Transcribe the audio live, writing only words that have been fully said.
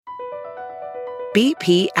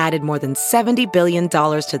BP added more than $70 billion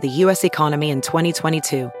to the U.S. economy in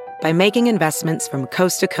 2022 by making investments from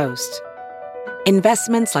coast to coast.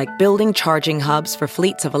 Investments like building charging hubs for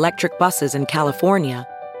fleets of electric buses in California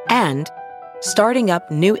and starting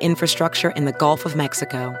up new infrastructure in the Gulf of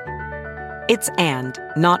Mexico. It's and,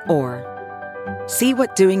 not or. See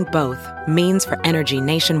what doing both means for energy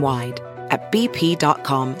nationwide at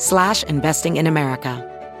bp.com/investing in America.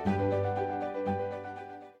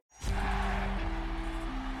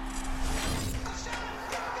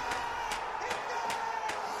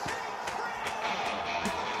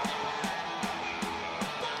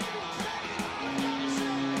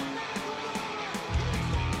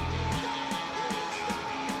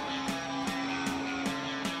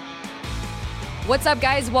 What's up,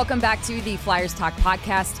 guys? Welcome back to the Flyers Talk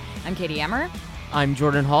podcast. I'm Katie Emmer. I'm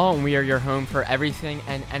Jordan Hall, and we are your home for everything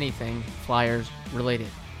and anything Flyers related.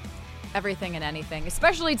 Everything and anything,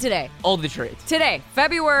 especially today. All the trades. Today,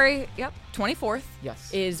 February 24th,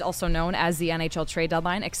 yes, is also known as the NHL trade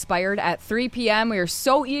deadline. Expired at 3 p.m. We were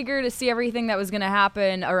so eager to see everything that was going to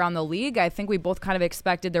happen around the league. I think we both kind of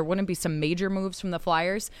expected there wouldn't be some major moves from the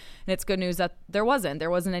Flyers, and it's good news that there wasn't.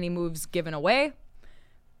 There wasn't any moves given away.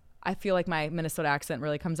 I feel like my Minnesota accent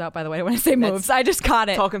really comes out, by the way, when I say moves. I just caught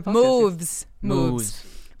it. Moves.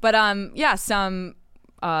 But some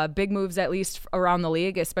big moves, at least around the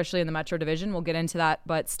league, especially in the Metro Division. We'll get into that.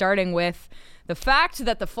 But starting with the fact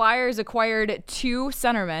that the Flyers acquired two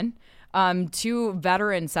centermen, two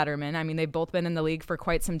veteran centermen. I mean, they've both been in the league for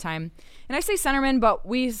quite some time. And I say centermen, but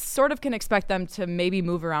we sort of can expect them to maybe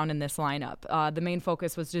move around in this lineup. The main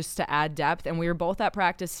focus was just to add depth, and we were both at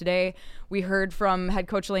practice today. We heard from head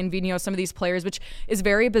coach Alain Vigneault some of these players, which is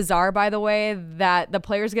very bizarre, by the way, that the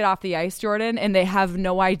players get off the ice, Jordan, and they have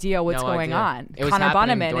no idea what's going on. Connor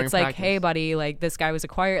Bunnaman, it's like, hey, buddy, like this guy was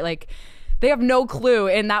acquired. Like, they have no clue,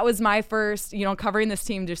 and that was my first, covering this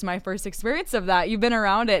team, just my first experience of that. You've been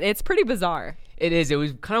around it. It's pretty bizarre. It is. It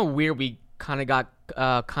was kind of weird. We kind of got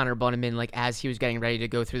Connor Bunnaman, like, as he was getting ready to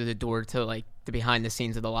go through the door to, like, the behind the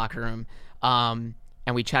scenes of the locker room, and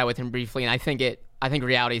we chatted with him briefly, and I think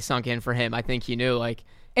reality sunk in for him. I think he knew, like,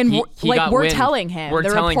 and he got we're wind. telling him. We're the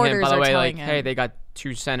telling him, reporters by the are way, telling like, him. hey, they got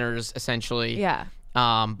two centers, essentially. Yeah.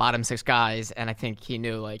 Bottom six guys, and I think he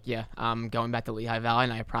knew, like, I'm going back to Lehigh Valley,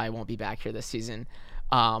 and I probably won't be back here this season.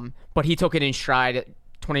 But he took it in stride.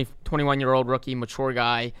 21-year-old rookie, mature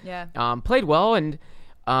guy. Yeah. Played well, and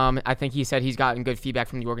I think he said he's gotten good feedback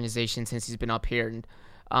from the organization since he's been up here. And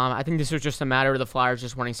I think this was just a matter of the Flyers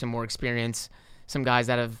just wanting some more experience, some guys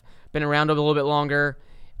that have been around a little bit longer.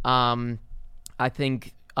 I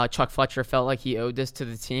think Chuck Fletcher felt like he owed this to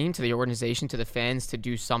the team, to the organization, to the fans, to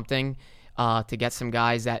do something to get some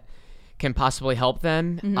guys that can possibly help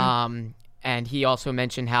them. Mm-hmm. And he also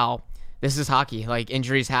mentioned how this is hockey. Like,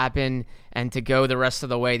 injuries happen, and to go the rest of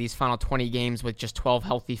the way, these final 20 games with just 12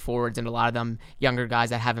 healthy forwards and a lot of them younger guys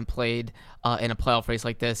that haven't played in a playoff race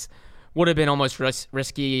like this would have been almost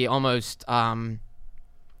risky, almost not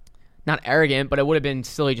arrogant, but it would have been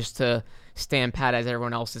silly just to stand pat as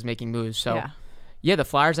everyone else is making moves. So, the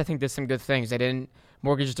Flyers, I think, did some good things. They didn't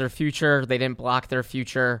mortgage their future. They didn't block their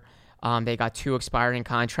future. They got two expiring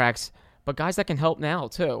contracts, but guys that can help now,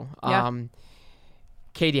 too. Yeah.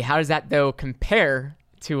 Katie, how does that, though, compare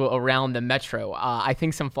to around the Metro? I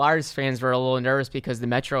think some Flyers fans were a little nervous because the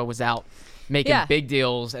Metro was out making big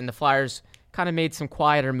deals, and the Flyers kind of made some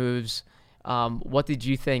quieter moves. What did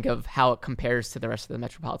you think of how it compares to the rest of the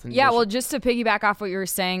Metropolitan Division? Yeah, well, just to piggyback off what you were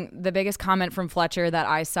saying, the biggest comment from Fletcher that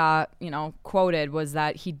I saw, quoted was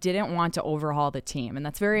that he didn't want to overhaul the team, and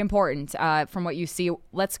that's very important. From what you see,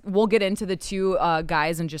 we'll get into the two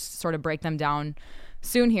guys and just sort of break them down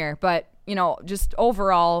soon here, but just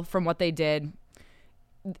overall from what they did,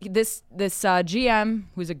 this GM,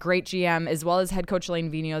 who's a great GM, as well as head coach Alain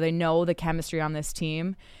Vigneault, they know the chemistry on this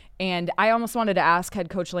team. And I almost wanted to ask head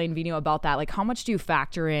coach Alain Vigneault about that. Like, how much do you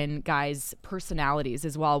factor in guys' personalities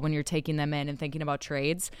as well when you're taking them in and thinking about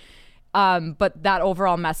trades? But that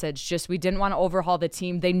overall message, just we didn't want to overhaul the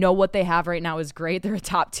team. They know what they have right now is great. They're a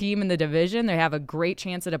top team in the division. They have a great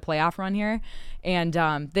chance at a playoff run here. And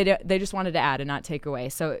they just wanted to add and not take away.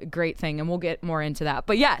 So great thing. And we'll get more into that.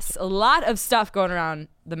 But yes, a lot of stuff going around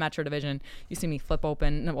the Metro Division. You see me flip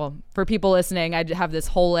open. Well, for people listening, I have this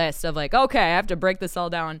whole list of like, okay, I have to break this all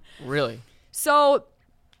down. Really? So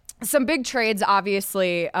some big trades,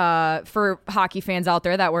 obviously, for hockey fans out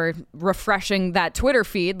there that were refreshing that Twitter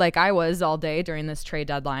feed like I was all day during this trade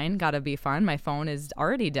deadline. Gotta be fun. My phone is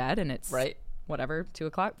already dead, and it's whatever, 2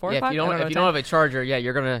 o'clock, 4 o'clock? If you don't have a charger,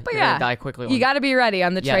 you're gonna die quickly. You got to be ready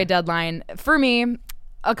on the trade deadline. For me,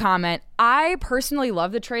 a comment. I personally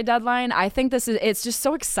love the trade deadline. I think it's just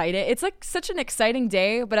so exciting. It's like such an exciting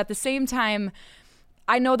day, but at the same time,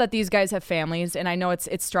 I know that these guys have families, and I know it's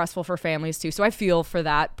stressful for families too. So I feel for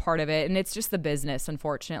that part of it, and it's just the business.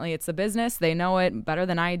 Unfortunately, it's the business. They know it better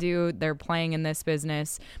than I do. They're playing in this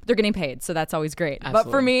business, but they're getting paid, so that's always great. Absolutely.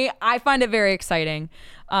 But for me, I find it very exciting.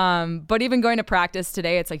 But even going to practice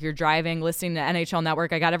today, it's like you're driving, listening to NHL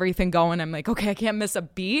Network. I got everything going. I'm like, okay, I can't miss a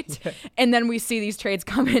beat. And then we see these trades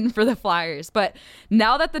come in for the Flyers. But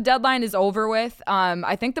now that the deadline is over with,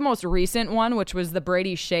 I think the most recent one, which was the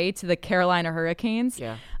Brady Shea to the Carolina Hurricanes,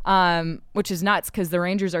 which is nuts because the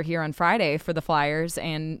Rangers are here on Friday for the Flyers.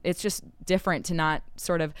 And it's just different to not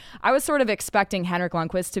I was sort of expecting Henrik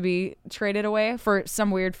Lundqvist to be traded away for some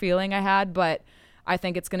weird feeling I had, but I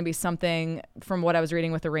think it's going to be something from what I was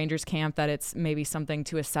reading with the Rangers camp that it's maybe something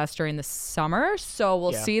to assess during the summer. So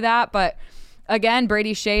we'll see that. But again,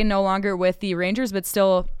 Brady Shea no longer with the Rangers, but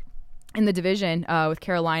still in the division with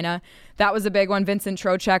Carolina. That was a big one. Vincent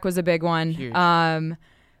Trocheck was a big one. Huge.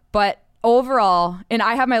 But overall, and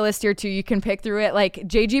I have my list here too, you can pick through it. Like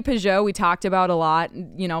JG Pageau, we talked about a lot.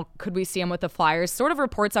 You know, could we see him with the Flyers? Sort of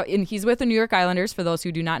reports out, and he's with the New York Islanders, for those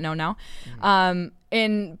who do not know now.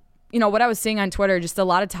 And you know, what I was seeing on Twitter, just a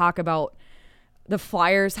lot of talk about the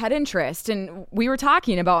Flyers had interest. And we were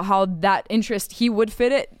talking about how that interest, he would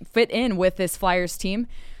fit in with this Flyers team.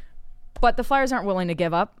 But the Flyers aren't willing to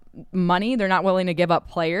give up money. They're not willing to give up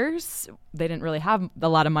players. They didn't really have a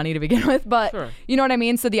lot of money to begin with. But You know what I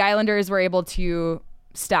mean? So the Islanders were able to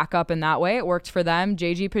stack up in that way. It worked for them.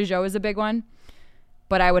 JG Pageau is a big one.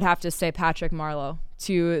 But I would have to say Patrick Marleau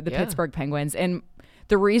to the Pittsburgh Penguins. And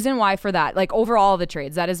the reason why for that, like overall the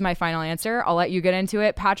trades, that is my final answer. I'll let you get into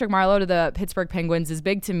it. Patrick Marleau to the Pittsburgh Penguins is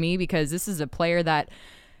big to me because this is a player that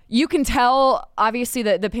you can tell, obviously,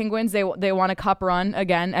 that the Penguins, they want a cup run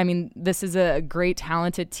again. I mean, this is a great,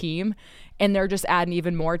 talented team, and they're just adding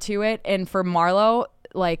even more to it. And for Marleau,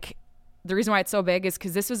 like, the reason why it's so big is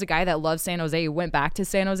because this was a guy that loved San Jose. He went back to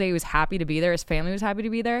San Jose. He was happy to be there. His family was happy to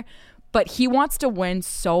be there. But he wants to win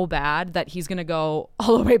so bad that he's going to go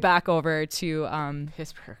all the way back over to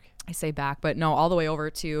Pittsburgh. I say back, but no, all the way over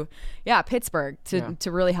to Pittsburgh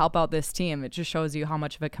to really help out this team. It just shows you how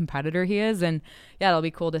much of a competitor he is, and it'll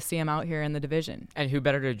be cool to see him out here in the division. And who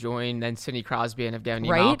better to join than Sidney Crosby and Evgeny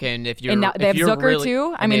right? Malkin? If you're, and now, they have Zucker really,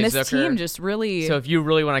 too. I mean, this Zucker, team just really. So if you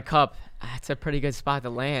really want a cup, it's a pretty good spot to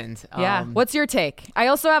land. Yeah. What's your take? I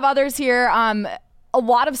also have others here. A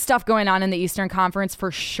lot of stuff going on in the Eastern Conference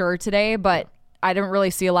for sure today, but I didn't really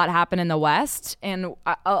see a lot happen in the West, and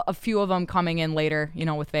a few of them coming in later, you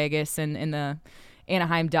know, with Vegas and the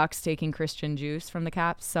Anaheim Ducks taking Christian Djoos from the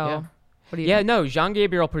Caps. So what do you think? No,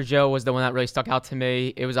 Jean-Gabriel Pageau was the one that really stuck out to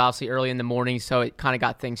me. It was obviously early in the morning, so it kind of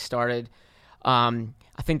got things started. I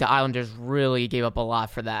think the Islanders really gave up a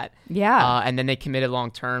lot for that. Yeah. And then they committed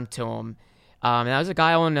long-term to him. And that was a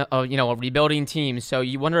guy on a rebuilding team, so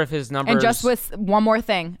you wonder if his numbers. And just with one more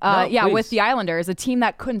thing, with the Islanders, a team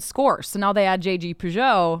that couldn't score, so now they add JG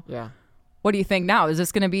Pageau. Yeah. What do you think now? Is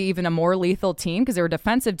this going to be even a more lethal team? Because they were a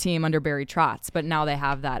defensive team under Barry Trotz, but now they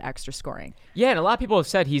have that extra scoring. Yeah, and a lot of people have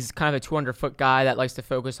said he's kind of a 200-foot guy that likes to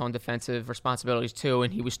focus on defensive responsibilities too,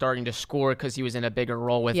 and he was starting to score because he was in a bigger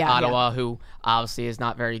role with Ottawa, who obviously is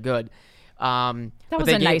not very good. That was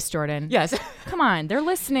nice, Jordan. Yes. Come on, they're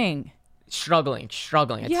listening. Struggling. A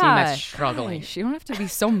team that's struggling. Gosh, you don't have to be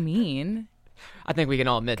so mean. I think we can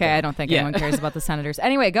all admit that. Okay, I don't think anyone cares about the Senators.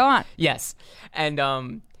 Anyway, go on. Yes. I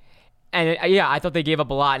thought they gave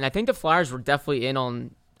up a lot. And I think the Flyers were definitely in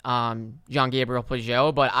on Jean-Gabriel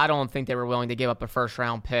Pageau, but I don't think they were willing to give up a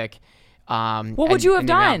first-round pick. What would you have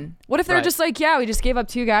done? What if they're just like, we just gave up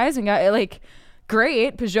two guys and got, like,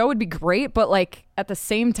 great. Pageau would be great, but, like, at the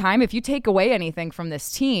same time, if you take away anything from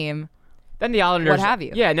this team... Then the Islanders, what have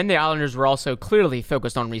you? Yeah, and then the Islanders were also clearly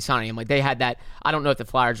focused on re-signing him. Like they had that. I don't know if the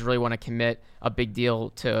Flyers really want to commit a big deal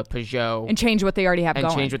to Pageau and change what they already have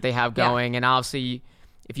going. And obviously,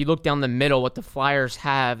 if you look down the middle, what the Flyers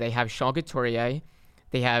have, they have Sean Couturier.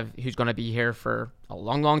 They have who's going to be here for a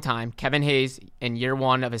long, long time. Kevin Hayes in year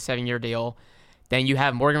one of a 7-year deal. Then you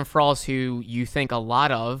have Morgan Frost, who you think a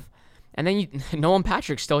lot of. And then Nolan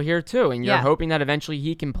Patrick's still here too, and you're hoping that eventually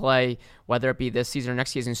he can play, whether it be this season or next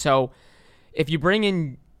season. So. If you bring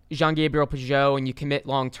in Jean-Gabriel Pageau and you commit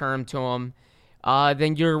long-term to him,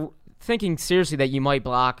 then you're thinking seriously that you might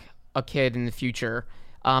block a kid in the future.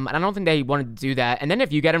 And I don't think they wanted to do that. And then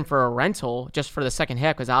if you get him for a rental, just for the second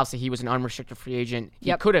half, because obviously he was an unrestricted free agent,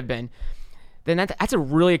 he could have been, then that's a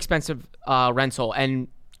really expensive rental. And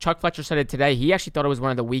Chuck Fletcher said it today. He actually thought it was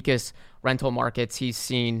one of the weakest rental markets he's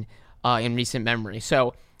seen in recent memory.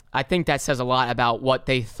 So I think that says a lot about what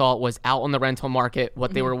they thought was out on the rental market,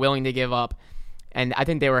 what they were willing to give up. And I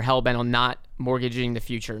think they were hell-bent on not mortgaging the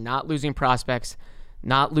future, not losing prospects,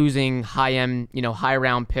 not losing high-end,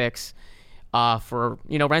 high-round picks for,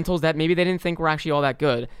 rentals that maybe they didn't think were actually all that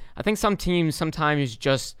good. I think some teams sometimes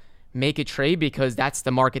just make a trade because that's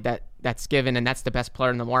the market that's given and that's the best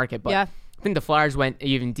player in the market. But yeah. I think the Flyers went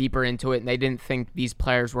even deeper into it, and they didn't think these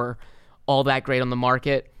players were all that great on the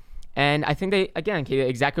market. And I think they, again, Katie,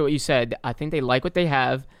 exactly what you said, I think they like what they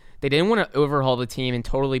have. They didn't want to overhaul the team and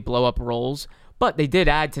totally blow up roles, but they did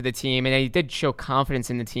add to the team, and they did show confidence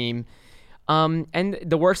in the team. And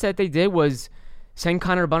the worst that they did was send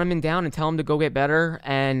Connor Bunnaman down and tell him to go get better.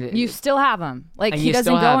 And you still have him. Like, he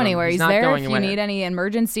doesn't go anywhere. He's there if you need any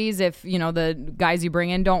emergencies, if, the guys you bring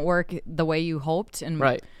in don't work the way you hoped. And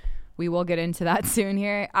right. We will get into that soon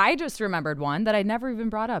here. I just remembered one that I never even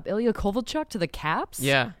brought up. Ilya Kovalchuk to the Caps?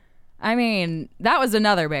 Yeah. I mean, that was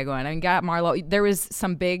another big one. I mean, got Marleau. There was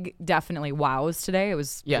some big, definitely wows today. It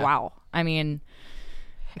was wow. I mean,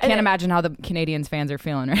 I can't imagine how the Canadiens fans are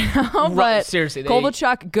feeling right now. But seriously,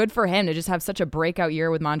 Kovalchuk, good for him to just have such a breakout year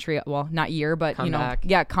with Montreal. Well, not year, but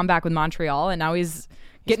come back with Montreal, and now he's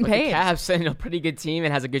getting paid. The Caps in a pretty good team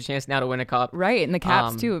and has a good chance now to win a cup. Right, and the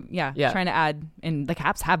Caps too. Yeah, trying to add. And the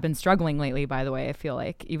Caps have been struggling lately, by the way, I feel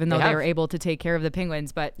like, even though they were able to take care of the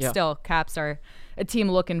Penguins, but still, Caps are a team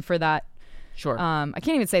looking for that. Sure. I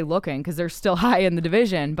can't even say looking because they're still high in the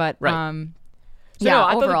division, but right.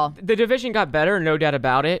 Overall. The division got better, no doubt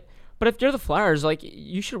about it. But if you're the Flyers,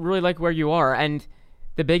 you should really like where you are. And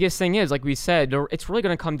the biggest thing is, like we said, it's really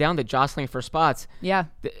going to come down to jostling for spots. Yeah.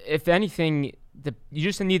 If anything, you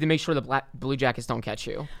just need to make sure the Blue Jackets don't catch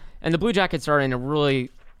you. And the Blue Jackets are in a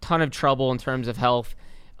really ton of trouble in terms of health.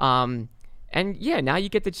 And now you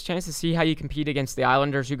get the chance to see how you compete against the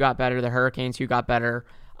Islanders, who got better, the Hurricanes, who got better.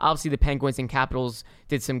 Obviously, the Penguins and Capitals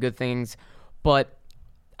did some good things. But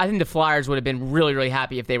I think the Flyers would have been really, really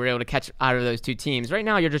happy if they were able to catch out of those two teams. Right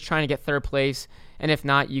now, you're just trying to get third place, and if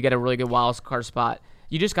not, you get a really good wild card spot.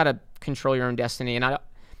 You just got to control your own destiny, and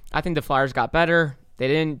I think the Flyers got better. They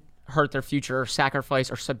didn't hurt their future, sacrifice,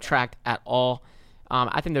 or subtract at all.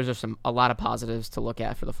 I think there's a lot of positives to look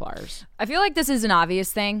at for the Flyers. I feel like this is an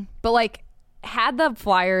obvious thing, but had the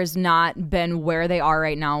Flyers not been where they are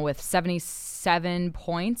right now with 77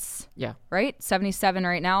 points, right? 77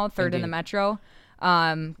 right now, third Indeed. In the Metro.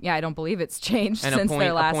 I don't believe it's changed and since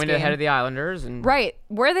their last game. A point ahead of the Islanders. Right.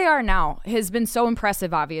 Where they are now has been so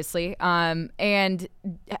impressive, obviously. And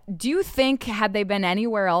do you think, had they been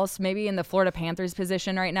anywhere else, maybe in the Florida Panthers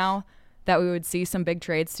position right now, that we would see some big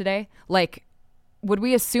trades today? Would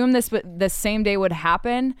we assume the same day would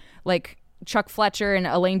happen? Chuck Fletcher and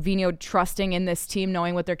Alain Vigneault trusting in this team,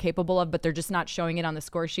 knowing what they're capable of, but they're just not showing it on the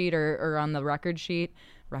score sheet or on the record sheet.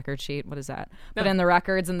 Record sheet, what is that? No. But in the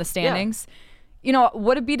records and the standings. Yeah.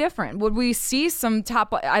 Would it be different? Would we see some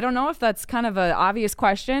top... I don't know if that's kind of an obvious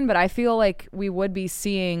question, but I feel like we would be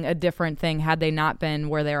seeing a different thing had they not been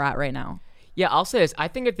where they're at right now. Yeah, I'll say this. I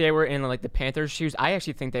think if they were in the Panthers' shoes, I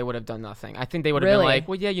actually think they would have done nothing. I think they would have been like,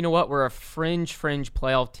 well, yeah, you know what? We're a fringe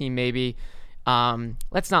playoff team maybe.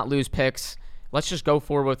 Let's not lose picks. Let's just go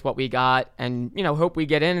forward with what we got and, hope we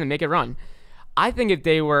get in and make it run. I think if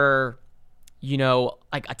they were...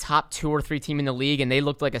 a top 2 or 3 team in the league and they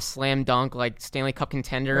looked like a slam dunk, Stanley Cup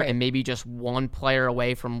contender, right, and maybe just one player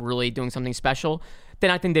away from really doing something special,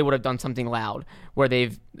 then I think they would have done something loud where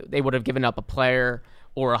they would have given up a player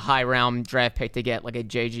or a high round draft pick to get a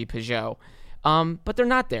JG Peugeot. But they're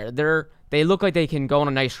not there. They look like they can go on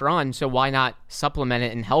a nice run, so why not supplement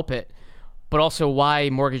it and help it? But also, why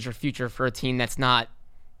mortgage your future for a team that's not,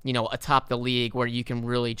 atop the league where you can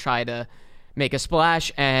really try to make a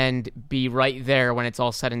splash and be right there when it's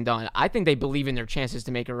all said and done? I think they believe in their chances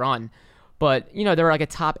to make a run. But, they're a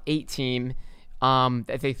top 8 team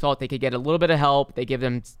that they thought they could get a little bit of help. They give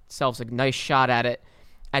themselves a nice shot at it.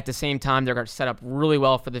 At the same time, they're going to set up really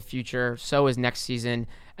well for the future. So is next season.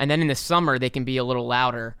 And then in the summer, they can be a little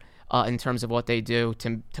louder in terms of what they do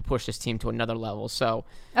to push this team to another level. So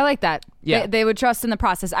I like that. Yeah. They would trust in the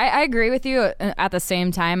process. I agree with you. At the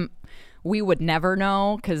same time, we would never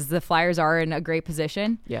know because the Flyers are in a great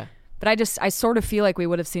position. Yeah. But I sort of feel like we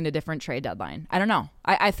would have seen a different trade deadline. I don't know.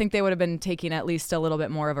 I think they would have been taking at least a little bit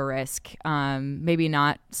more of a risk. Maybe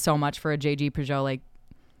not so much for a JG Peugeot,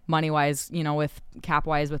 money-wise, with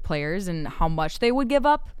cap-wise with players and how much they would give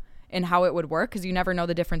up and how it would work because you never know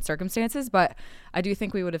the different circumstances. But I do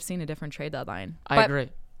think we would have seen a different trade deadline. I agree.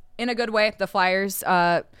 In a good way, the Flyers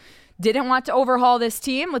didn't want to overhaul this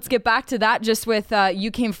team. Let's get back to that just with you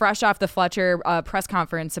came fresh off the Fletcher press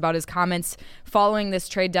conference about his comments following this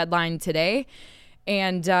trade deadline today.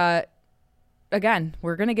 And again,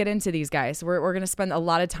 we're going to get into these guys. We're going to spend a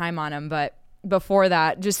lot of time on them, but before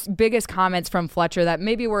that, just biggest comments from Fletcher that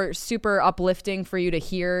maybe were super uplifting for you to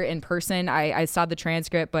hear in person. I saw the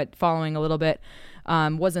transcript, but following a little bit,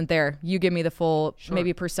 wasn't there. You give me the full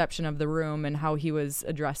maybe perception of the room and how he was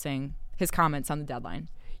addressing his comments on the deadline.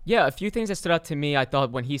 Yeah, a few things that stood out to me. I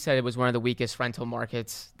thought when he said it was one of the weakest rental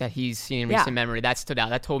markets that he's seen in recent memory, that stood out.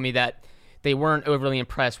 That told me that they weren't overly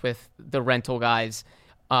impressed with the rental guys,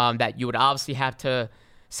 that you would obviously have to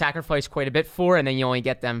sacrifice quite a bit for, and then you only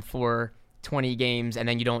get them for 20 games, and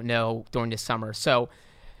then you don't know during the summer. So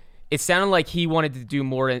it sounded like he wanted to do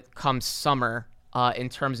more come summer in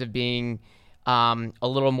terms of being a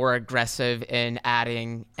little more aggressive in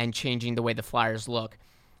adding and changing the way the Flyers look.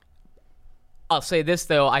 I'll say this,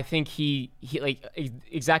 though. I think he like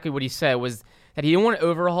exactly what he said was that he didn't want to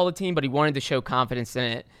overhaul the team, but he wanted to show confidence in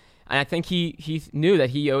it. And I think he knew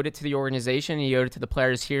that he owed it to the organization. He owed it to the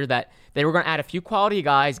players here that they were going to add a few quality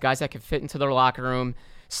guys that could fit into their locker room,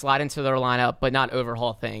 slide into their lineup, but not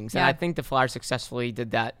overhaul things. Yeah. And I think the Flyers successfully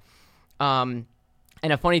did that. And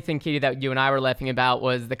a funny thing, Katie, that you and I were laughing about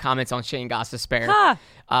was the comments on Shane Gostisbehere.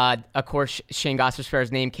 Of course, Shane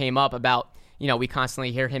Gostisbehere's name came up about, we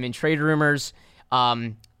constantly hear him in trade rumors.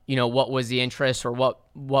 What was the interest or what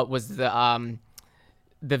was the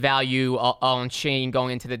value on Shane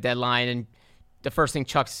going into the deadline? And the first thing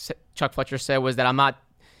Chuck Fletcher said was that I'm not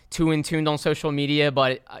too in tuned on social media,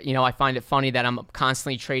 but I find it funny that I'm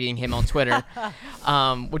constantly trading him on Twitter,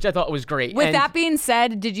 which I thought was great. With that being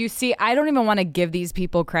said, did you see, I don't even want to give these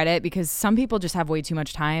people credit because some people just have way too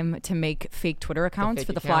much time to make fake Twitter accounts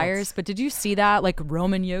for the Flyers, but did you see that? Like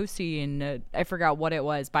Roman Josi and I forgot what it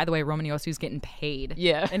was. By the way, Roman Josi was getting paid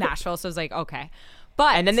in Nashville, so I was like, okay.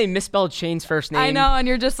 And then they misspelled Shane's first name. I know, and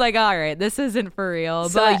you're just like, all right, this isn't for real.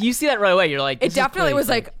 So but you see that right away. You're like, it definitely was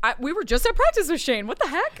like, we were just at practice with Shane. What the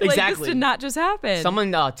heck? Exactly. Like, this did not just happen.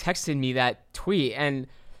 Someone texted me that tweet, and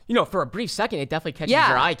for a brief second, it definitely catches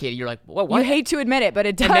your eye, Katie. You're like, what? You hate to admit it, but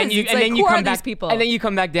it does. And then you who come are back, these people? And then you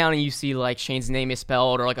come back down and you see like Shane's name is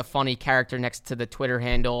spelled or like a funny character next to the Twitter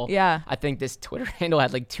handle. Yeah. I think this Twitter handle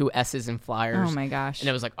had like 2 S's in Flyers. Oh my gosh. And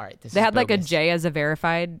it was like, all right, they had bogus. Like a J as a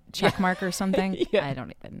verified check mark or something. Yeah. I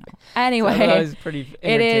don't even know. Anyway, that was pretty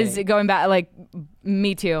it is going back, like,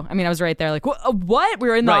 me too. I mean, I was right there like, what? We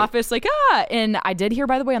were in the office like, and I did hear,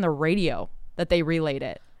 by the way, on the radio that they relayed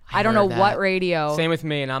it. I don't know what radio. Same with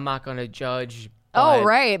me, and I'm not going to judge. But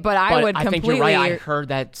I would completely. I think you're right. I heard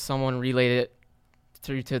that someone relayed it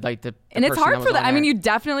through to like the and it's hard for that. I mean, you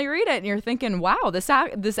definitely read it and you're thinking, wow, this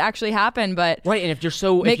actually happened. But right, and if you're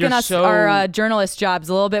so making our journalist jobs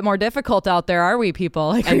a little bit more difficult out there, are we people?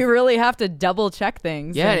 Like we really have to double check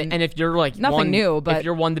things. Yeah, and if you're like nothing new, but if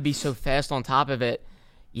you're one to be so fast on top of it.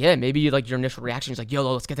 Yeah, maybe like your initial reaction is like, yo,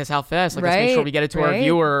 let's get this out fast. Like, let's make sure we get it to our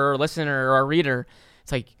viewer or listener or our reader.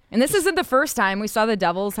 It's like, and this isn't the first time. We saw the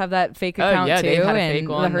Devils have that fake account too, they had a fake and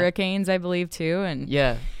one. The Hurricanes, I believe, too. And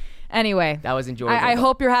yeah. Anyway, that was enjoyable. I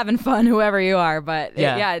hope you're having fun, whoever you are. But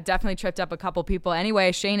it definitely tripped up a couple people.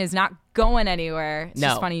 Anyway, Shane is not going anywhere. It's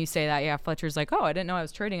just funny you say that. Yeah, Fletcher's like, I didn't know I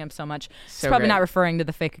was trading him so much. He's probably not referring to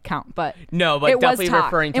the fake account, but no, but it definitely was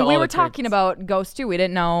referring to. And all we were the talking about Ghost too. We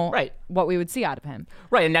didn't know what we would see out of him.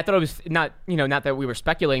 Right, and I thought it was not that we were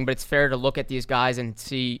speculating, but it's fair to look at these guys and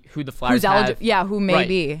see who the Flyers have. Who may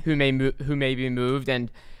be, who may be moved, and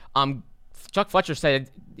Chuck Fletcher said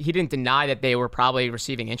he didn't deny that they were probably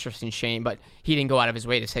receiving interest in Shane, but he didn't go out of his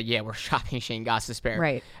way to say, we're shopping Shane Gostisbehere.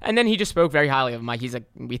 Right. And then he just spoke very highly of him. Like, he's like,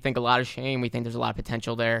 we think a lot of Shane. We think there's a lot of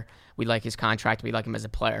potential there. We like his contract. We like him as a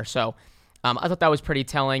player. So I thought that was pretty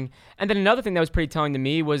telling. And then another thing that was pretty telling to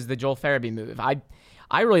me was the Joel Farabee move.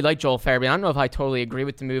 I really like Joel Farabee. I don't know if I totally agree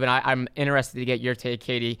with the move, and I'm interested to get your take,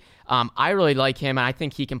 Katie. I really like him, and I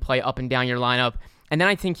think he can play up and down your lineup. And then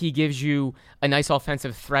I think he gives you a nice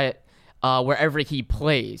offensive threat wherever he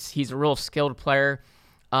plays. He's a real skilled player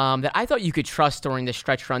that I thought you could trust during this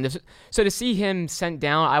stretch run. So to see him sent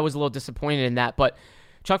down, I was a little disappointed in that. But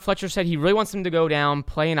Chuck Fletcher said he really wants him to go down,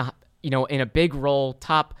 play in a big role,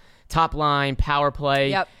 top line power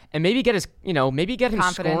play, and maybe get him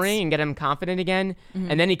confidence. Scoring and get him confident again.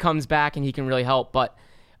 Mm-hmm. And then he comes back and he can really help. But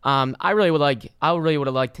I really would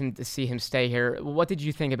have liked him to see him stay here. What did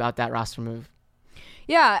you think about that roster move?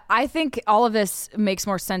 Yeah, I think all of this makes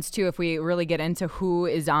more sense too if we really get into who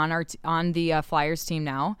is on the Flyers team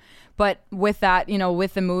now. But with that,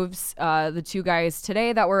 with the moves, the 2 guys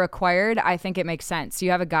today that were acquired, I think it makes sense. You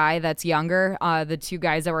have a guy that's younger. The 2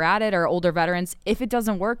 guys that were added are older veterans. If it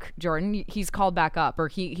doesn't work, Jordan, he's called back up, or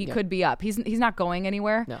he could be up. He's not going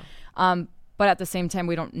anywhere. No. But at the same time,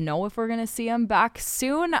 we don't know if we're going to see him back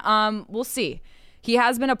soon. We'll see. He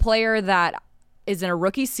has been a player that is in a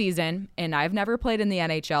rookie season, and I've never played in the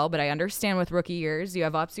NHL, but I understand with rookie years, you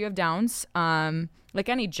have ups, you have downs. Like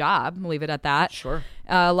any job, we'll leave it at that. Sure.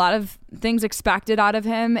 A lot of things expected out of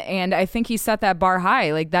him, and I think he set that bar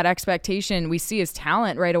high. Like that expectation, we see his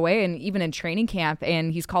talent right away, and even in training camp,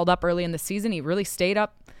 and he's called up early in the season. He really stayed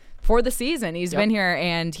up for the season. He's been here,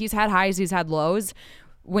 and he's had highs, he's had lows.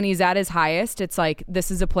 When he's at his highest, it's like,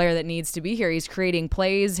 this is a player that needs to be here. He's creating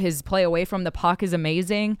plays. His play away from the puck is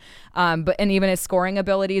amazing. And even his scoring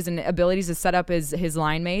abilities and abilities to set up his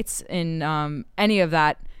line mates in any of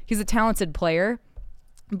that. He's a talented player.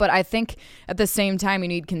 But I think at the same time, you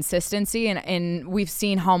need consistency, and we've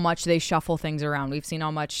seen how much they shuffle things around. We've seen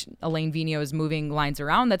how much Alain Vigneault is moving lines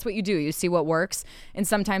around. That's what you do. You see what works, and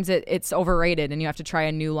sometimes it's overrated, and you have to try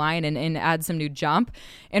a new line and add some new jump.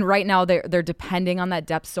 And right now, they're depending on that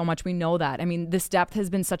depth so much. We know that. I mean, this depth has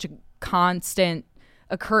been such a constant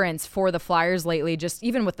occurrence for the Flyers lately, just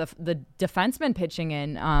even with the defensemen pitching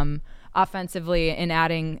in offensively and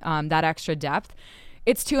adding that extra depth.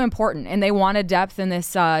 It's too important, and they wanted depth in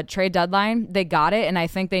this trade deadline. They got it, and I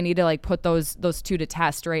think they need to put those two to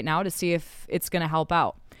test right now to see if it's going to help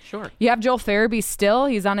out. Sure. You have Joel Farabee still.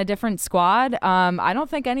 He's on a different squad. I don't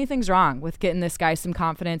think anything's wrong with getting this guy some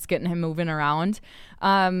confidence, getting him moving around.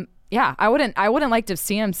 Yeah, I wouldn't like to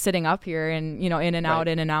see him sitting up here and, in and out,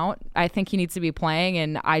 in and out. I think he needs to be playing,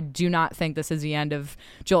 and I do not think this is the end of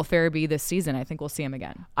Joel Farabee this season. I think we'll see him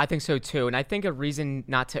again. I think so too, and I think a reason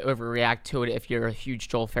not to overreact to it if you're a huge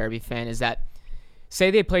Joel Farabee fan is that, say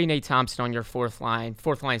they play Nate Thompson on your fourth line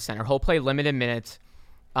center. He'll play limited minutes.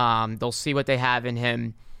 They'll see what they have in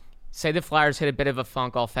him. Say the Flyers hit a bit of a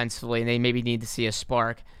funk offensively, and they maybe need to see a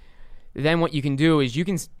spark. Then what you can do is you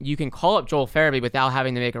can call up Joel Farabee without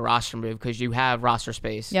having to make a roster move because you have roster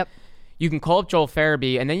space. Yep. You can call up Joel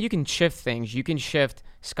Farabee, and then you can shift things. You can shift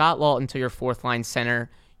Scott Laughton to your fourth line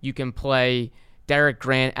center. You can play Derek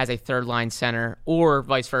Grant as a third line center, or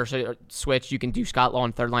vice versa. Switch. You can do Scott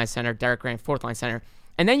Laughton third line center, Derek Grant fourth line center,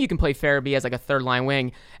 and then you can play Farabee as a third line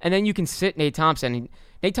wing, and then you can sit Nate Thompson.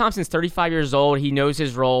 Nate Thompson's 35 years old. He knows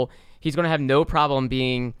his role. He's going to have no problem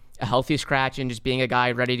being a healthy scratch and just being a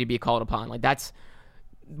guy ready to be called upon. That's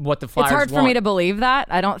what the Flyers want. It's hard for me to believe that.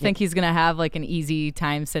 I don't think he's going to have an easy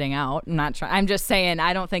time sitting out. I'm just saying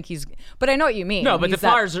I don't think he's, but I know what you mean. No, but the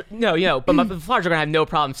Flyers but the Flyers are going to have no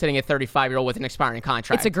problem sitting a 35-year-old with an expiring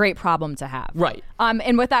contract. It's a great problem to have. Right.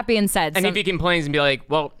 And with that being said, and if he complains and be like,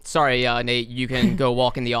 well, sorry, Nate, you can go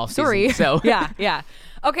walk in the offseason. Sorry. So yeah.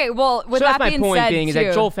 Okay, well, with that being said, that's my point is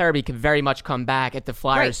that Joel Farabee could very much come back if the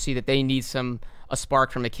Flyers see that they need a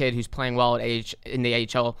spark from a kid who's playing well in the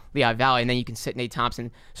AHL Lehigh Valley, and then you can sit Nate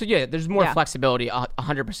Thompson. So, there's more flexibility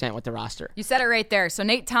 100% with the roster. You said it right there. So,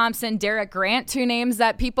 Nate Thompson, Derek Grant, two names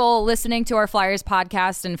that people listening to our Flyers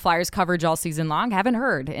podcast and Flyers coverage all season long haven't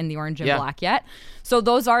heard in the orange and black yet. So,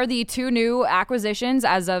 those are the two new acquisitions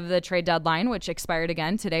as of the trade deadline, which expired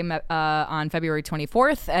again today on February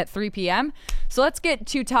 24th at 3 p.m. So, let's get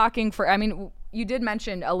to talking you did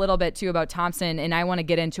mention a little bit, too, about Thompson, and I want to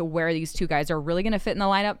get into where these two guys are really going to fit in the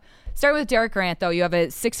lineup. Starting with Derek Grant, though, you have a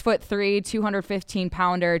 6'3",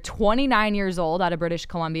 215-pounder, 29 years old out of British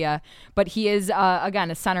Columbia, but he is, again,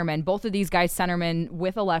 a centerman. Both of these guys centermen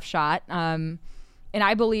with a left shot. And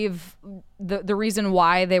I believe the reason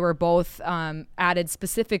why they were both added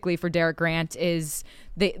specifically for Derek Grant is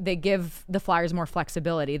they give the Flyers more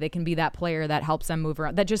flexibility. They can be that player that helps them move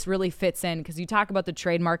around. That just really fits in because you talk about the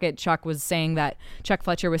trade market. Chuck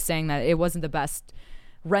Fletcher was saying that it wasn't the best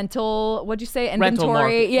rental, what'd you say?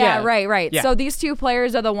 Inventory? Yeah, right. Yeah. So these two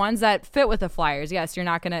players are the ones that fit with the Flyers. Yes,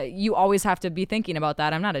 you always have to be thinking about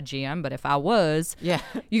that. I'm not a GM, but if I was,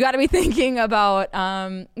 you got to be thinking about,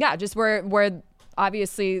 just where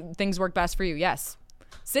obviously things work best for you. Yes.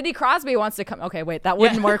 Sidney Crosby wants to come. Okay, wait, that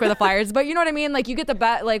wouldn't work with the Flyers, but you know what I mean? You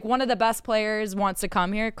get one of the best players wants to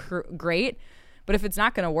come here. Great. But if it's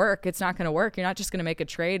not going to work, it's not going to work. You're not just going to make a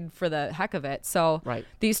trade for the heck of it. So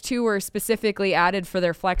these two were specifically added for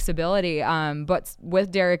their flexibility. But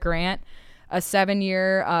with Derek Grant, a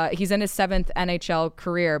 7-year, he's in his 7th NHL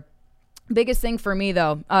career. Biggest thing for me,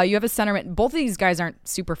 though, you have a centerman. Both of these guys aren't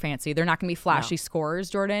super fancy. They're not going to be flashy scorers,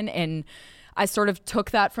 Jordan. And I sort of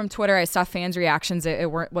took that from Twitter. I saw fans' reactions.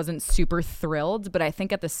 It wasn't super thrilled, but I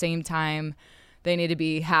think at the same time, they need to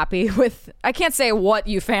be happy with, I can't say what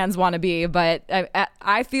you fans want to be, but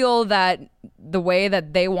I feel that the way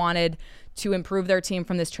that they wanted to improve their team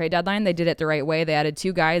from this trade deadline, they did it the right way. They added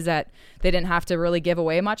two guys that they didn't have to really give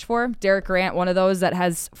away much for. Derek Grant, one of those that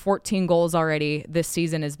has 14 goals already this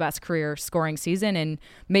season, his best career scoring season, and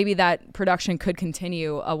maybe that production could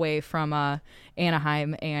continue away from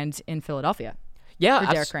Anaheim and in Philadelphia. Yeah,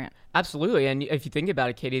 for Derek Grant. Absolutely. And if you think about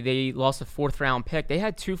it, Katie, they lost a 4th-round pick. They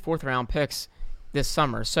had 2 4th-round picks this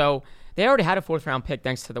summer. So they already had a 4th-round pick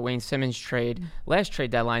thanks to the Wayne Simmons trade, last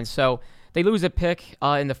trade deadline. So they lose a pick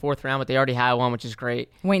in the 4th round, but they already had one, which is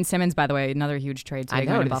great. Wayne Simmons, by the way, another huge trade today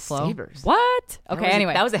going to Buffalo. Sabres. What? Okay,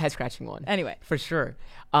 anyway. That was a head-scratching one. Anyway. For sure.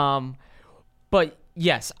 But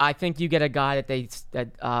yes, I think you get a guy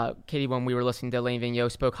that Katie, when we were listening to Alain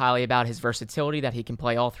Vigneault, spoke highly about his versatility, that he can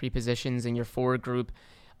play all 3 positions in your forward group.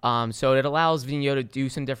 So it allows Vigneault to do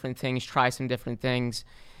some different things, try some different things.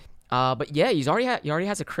 But yeah, he already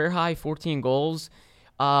has a career high 14 goals.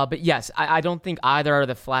 But yes, I don't think either are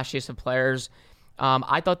the flashiest of players.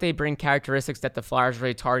 I thought they bring characteristics that the Flyers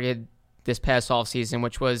really targeted this past offseason,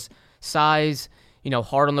 which was size,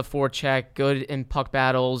 hard on the forecheck, good in puck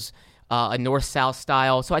battles, a north-south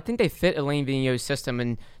style. So I think they fit Alain Vigneault's system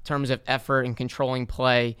in terms of effort and controlling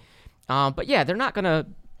play. But yeah, they're not going to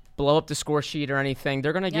blow up the score sheet or anything.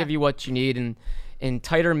 They're going to give you what you need in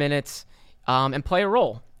tighter minutes and play a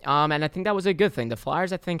role. And I think that was a good thing. The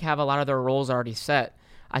Flyers, I think, have a lot of their roles already set.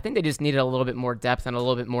 I think they just needed a little bit more depth and a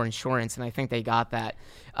little bit more insurance, and I think they got that.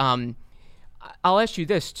 I'll ask you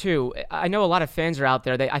this, too. I know a lot of fans are out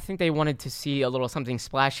there. I think they wanted to see a little something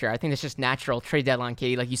splashier. I think it's just natural. Trade deadline,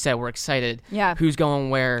 Katie, like you said, we're excited. Yeah. Who's going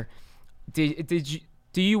where?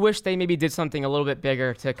 Do you wish they maybe did something a little bit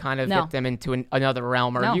bigger to kind of get them into another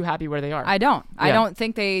realm, or are you happy where they are? I don't. Yeah. I don't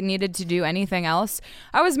think they needed to do anything else.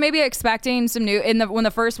 I was maybe expecting some new when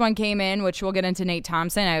the first one came in, which we'll get into Nate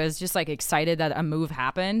Thompson. I was just like excited that a move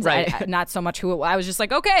happened. Right. Not so much who I was just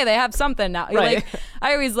like, okay, they have something now. Right. Like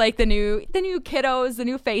I always like the new kiddos, the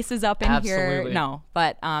new faces up in Absolutely. here. No,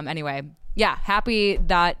 but anyway, yeah, happy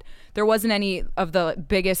that there wasn't any of the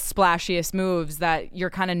biggest, splashiest moves that you're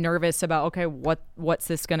kind of nervous about, okay, what's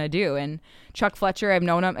this going to do? And Chuck Fletcher, I've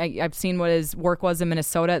known him. I've seen what his work was in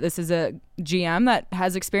Minnesota. This is a GM that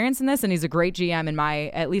has experience in this, and he's a great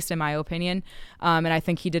GM, at least in my opinion. And I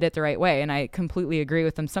think he did it the right way, and I completely agree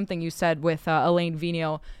with him. Something you said with Alain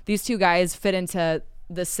Vigneault, these two guys fit into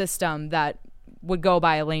the system that would go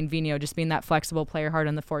by Alain Vigneault, just being that flexible player, hard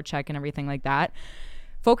on the forecheck and everything like that.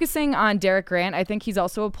 Focusing on Derek Grant, I think he's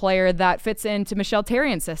also a player that fits into Michel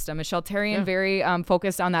Therrien's system. Michel Therrien very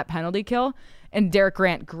focused on that penalty kill, and Derek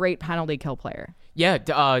Grant, great penalty kill player. Yeah,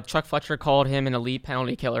 Chuck Fletcher called him an elite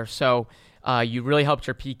penalty killer. So you really helped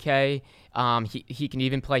your PK. He can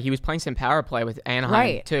even play. He was playing some power play with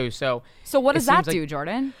Anaheim too. So what does that do,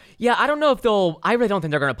 Jordan? Yeah, I don't know if I really don't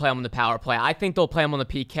think they're going to play him on the power play. I think they'll play him on the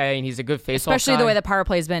PK, and he's a good face-off guy. Especially the way the power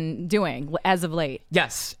play has been doing as of late.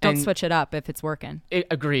 Yes. Don't switch it up if it's working.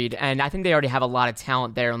 Agreed. And I think they already have a lot of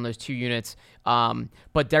talent there on those 2 units.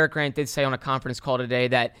 But Derek Grant did say on a conference call today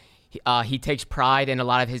that he takes pride in a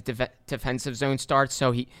lot of his defensive zone starts.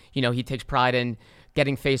 So he takes pride in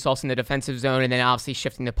getting face-offs in the defensive zone and then obviously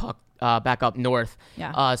shifting the puck back up north.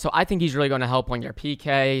 Yeah. So I think he's really going to help on your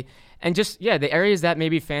PK. And just, the areas that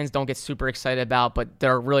maybe fans don't get super excited about, but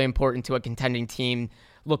they're really important to a contending team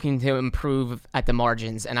looking to improve at the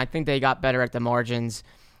margins. And I think they got better at the margins.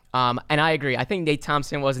 And I agree. I think Nate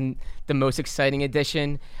Thompson wasn't the most exciting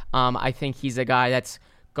addition. I think he's a guy that's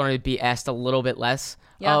going to be asked a little bit less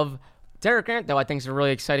of. Derek Grant, though, I think is a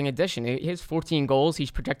really exciting addition. He has 14 goals. He's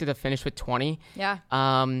projected to finish with 20. Yeah.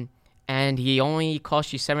 And he only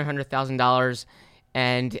cost you $700,000.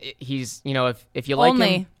 And he's, if you like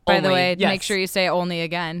him, by the way, make sure you say only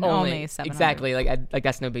again. Only 700. Exactly. Like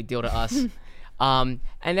that's no big deal to us. And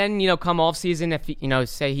then, come off season, if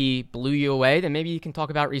say he blew you away, then maybe you can talk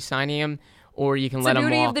about re-signing him, or you can let him walk. It's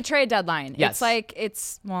the beauty of the trade deadline. Yes.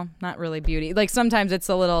 It's not really beauty. Like sometimes it's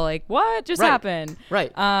a little like, what just happened?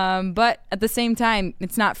 Right. But at the same time,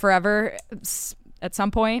 it's not forever. At some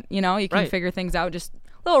point, you can figure things out. Just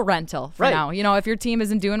a little rental for now. If your team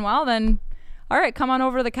isn't doing well, then all right, come on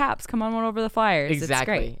over to the Caps. Come on over to the Flyers.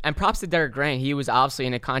 Exactly. It's great. And props to Derek Grant. He was obviously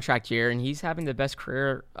in a contract year, and he's having the best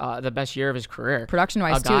year of his career.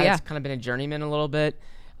 Production-wise, too, yeah. He's kind of been a journeyman a little bit.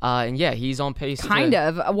 And he's on pace. Kind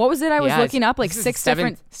of. What was it I was looking up? Like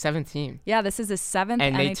seventh team. Yeah, this is his 7th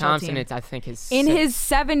and NHL Nate Thompson, team. It's, I think, his in 6th. his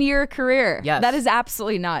 7-year career. Yes. That is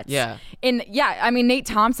absolutely nuts. Yeah. And Nate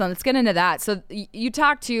Thompson, let's get into that. So you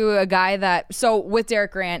talk to a guy so with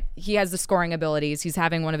Derek Grant, he has the scoring abilities. He's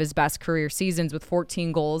having one of his best career seasons with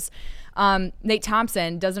 14 goals. Nate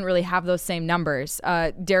Thompson doesn't really have those same numbers.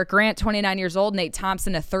 Derek Grant, 29 years old. Nate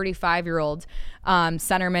Thompson, a 35-year-old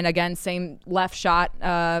centerman. Again, same left shot.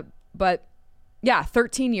 But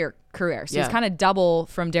 13-year career. So he's kind of double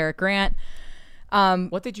from Derek Grant.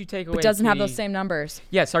 What did you take away? But doesn't have those same numbers.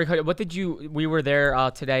 Yeah, sorry. We were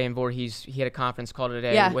there today in Voorhees. He had a conference call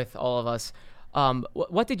today with all of us.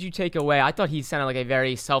 What did you take away? I thought he sounded like a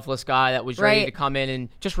very selfless guy that was ready to come in and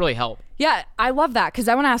just really help. Yeah, I love that because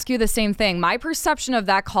I want to ask you the same thing. My perception of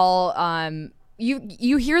that call,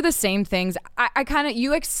 you hear the same things. I kind of,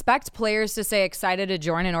 you expect players to say excited to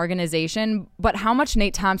join an organization, but how much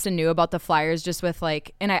Nate Thompson knew about the Flyers just with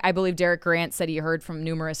like, and I believe Derek Grant said he heard from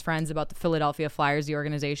numerous friends about the Philadelphia Flyers. The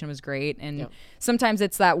organization was great. And sometimes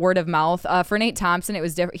it's that word of mouth. For Nate Thompson, it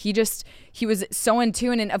was different. He was so in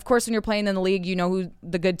tune. And of course, when you're playing in the league, you know who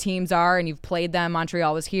the good teams are and you've played them.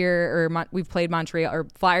 Montreal was here, or we've played Montreal, or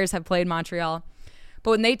Flyers have played Montreal.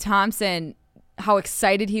 But with Nate Thompson, how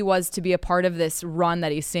excited he was to be a part of this run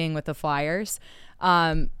that he's seeing with the Flyers.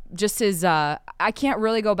 Just his, I can't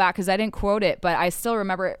really go back because I didn't quote it, but I still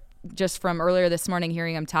remember it just from earlier this morning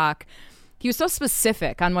hearing him talk. He was so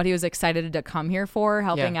specific on what he was excited to come here for,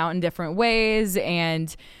 helping out in different ways.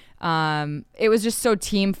 And it was just so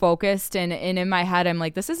team focused. And in my head, I'm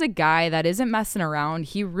like, this is a guy that isn't messing around.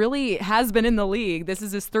 He really has been in the league. This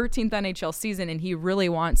is his 13th NHL season, and he really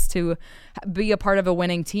wants to be a part of a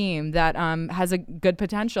winning team that has a good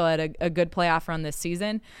potential at a good playoff run this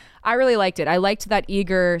season. I really liked it. I liked that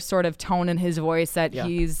eager sort of tone in his voice that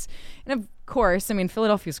he's, and of course, I mean,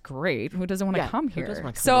 Philadelphia's great. Who doesn't want to come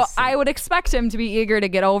here? So I would expect him to be eager to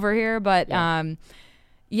get over here, but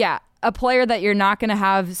a player that you're not going to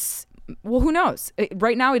have, well, who knows?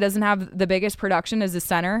 Right now, he doesn't have the biggest production as a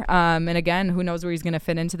center. And again, who knows where he's going to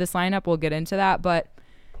fit into this lineup? We'll get into that. But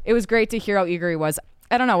it was great to hear how eager he was.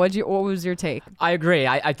 I don't know. What was your take? I agree.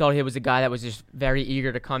 I thought he was a guy that was just very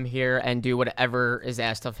eager to come here and do whatever is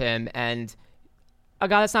asked of him. And a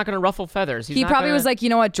guy that's not going to ruffle feathers. He probably was like, you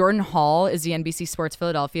know what? Jordan Hall is the NBC Sports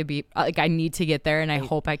Philadelphia beat. Like, I need to get there, and I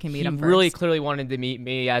hope I can meet him first. He really clearly wanted to meet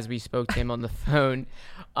me as we spoke to him on the phone.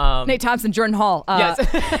 Nate Thompson, Jordan Hall.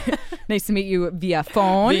 Yes. Nice to meet you via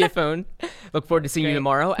phone. Look forward to seeing you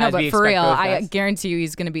tomorrow. No, but for real, I guarantee you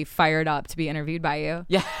he's going to be fired up to be interviewed by you.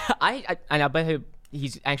 Yeah, I bet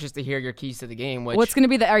he's anxious to hear your keys to the game. What's going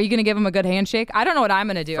to be are you going to give him a good handshake? I don't know what I'm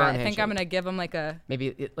going to do. I think I'm going to give him like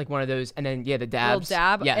maybe like one of those, and then the dabs. Little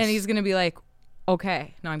dab. Yes. And he's going to be like,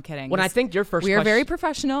 okay. No, I'm kidding. I think your first we are very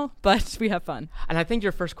professional, but we have fun. And I think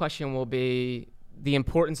your first question will be the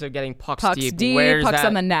importance of getting pucks deep. Pucks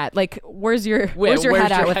on the net. Like, where's your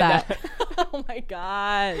head at with that? Oh my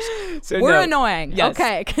gosh. So we're annoying. Yes.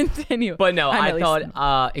 Okay, continue. But no, I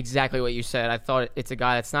thought exactly what you said. I thought it's a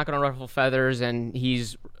guy that's not going to ruffle feathers, and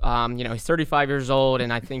he's he's 35 years old,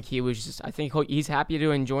 and I think he's happy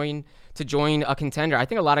to join a contender. I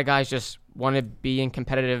think a lot of guys just want to be in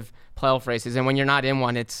competitive playoff races, and when you're not in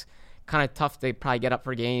one, it's kind of tough to probably get up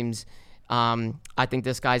for games. I think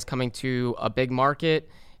this guy's coming to a big market,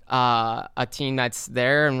 a team that's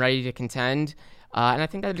there and ready to contend. And I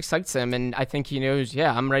think that excites him. And I think he knows,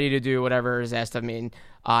 I'm ready to do whatever is asked of me. And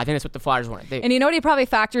I think that's what the Flyers want to do. And you know what he probably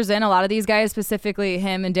factors in? A lot of these guys, specifically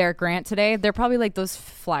him and Derek Grant today, they're probably like, those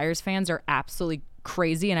Flyers fans are absolutely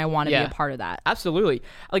crazy, and I want to be a part of that. Absolutely.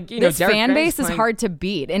 Like, this fan base is hard to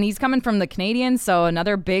beat, and he's coming from the Canadiens, so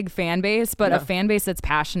another big fan base, but a fan base that's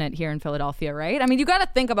passionate here in Philadelphia, right? I mean, you got to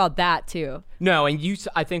think about that too. No, and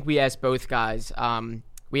I think we asked both guys.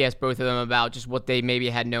 We asked both of them about just what they maybe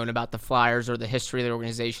had known about the Flyers or the history of the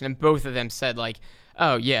organization, and both of them said like,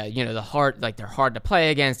 oh yeah, they're hard to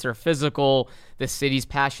play against. They're physical. The city's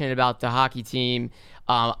passionate about the hockey team.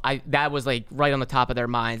 That was like right on the top of their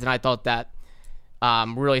minds, and I thought that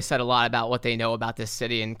really said a lot about what they know about this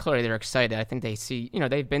city, and clearly they're excited. I think they see,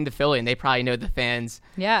 they've been to Philly, and they probably know the fans.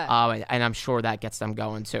 Yeah. And I'm sure that gets them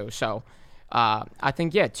going too. So I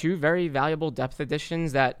think, two very valuable depth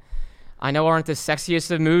additions that I know aren't the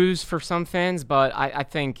sexiest of moves for some fans, but I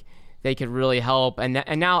think they could really help. And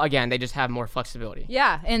now, again, they just have more flexibility.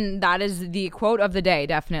 Yeah, and that is the quote of the day,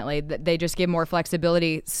 definitely. They just give more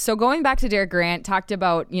flexibility. So going back to Derek Grant, talked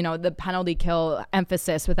about, the penalty kill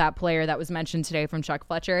emphasis with that player that was mentioned today from Chuck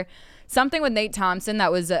Fletcher. Something with Nate Thompson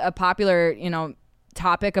that was a popular,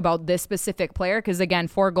 topic about this specific player, because, again,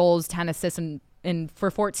 4 goals, 10 assists, and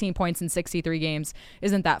for 14 points in 63 games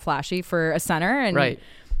isn't that flashy for a center. And right.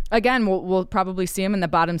 Again, we'll probably see him in the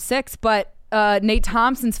bottom 6, but Nate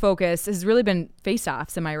Thompson's focus has really been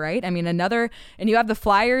faceoffs. Am I right? I mean, and you have the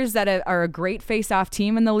Flyers that are a great faceoff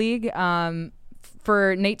team in the league.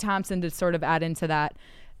 For Nate Thompson to sort of add into that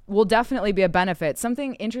will definitely be a benefit.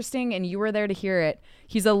 Something interesting, and you were there to hear it.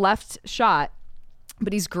 He's a left shot,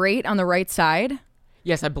 but he's great on the right side.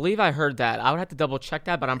 Yes, I believe I heard that. I would have to double check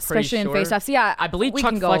that, but I'm pretty sure. Especially in faceoffs. Yeah, I believe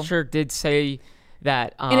Chuck Fletcher did say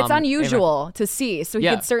that, and it's unusual to see, so he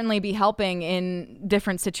could certainly be helping in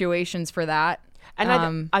different situations for that.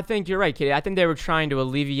 And I think you're right, Katie. I think they were trying to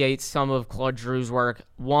alleviate some of Claude Giroux's work.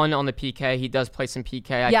 One, on the PK. He does play some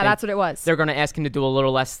PK. I think that's what it was. They're going to ask him to do a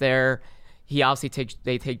little less there. He obviously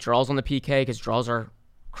take draws on the PK because draws are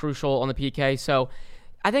crucial on the PK. So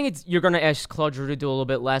I think you're going to ask Claude Giroux to do a little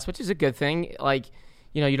bit less, which is a good thing. Like,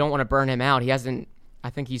 you don't want to burn him out. I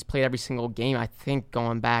think he's played every single game, I think,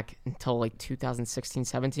 going back until like 2016,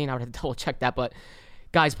 17. I would have to double check that, but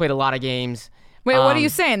guy's played a lot of games. Wait, what are you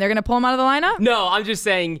saying? They're going to pull him out of the lineup? No, I'm just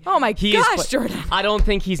saying. Oh, my gosh, Jordan. I don't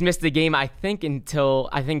think he's missed a game, I think going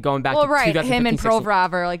back to 2015. Him and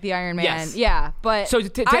Provorov are like the Iron Man. Yes. Yeah, but so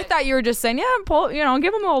I thought you were just saying, give him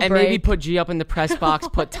a little break. And maybe put G up in the press box,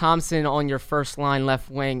 put Thompson on your first line left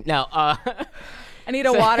wing. No. I need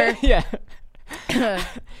a water. Yeah.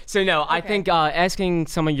 So, no, okay. I think asking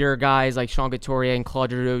some of your guys like Sean Couturier and Claude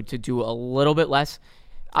Giroux to do a little bit less,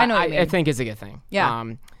 I think is a good thing. Yeah.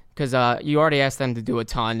 Because you already asked them to do a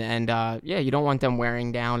ton, and you don't want them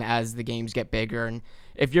wearing down as the games get bigger. And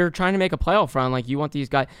if you're trying to make a playoff run, like you want these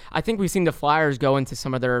guys, I think we've seen the Flyers go into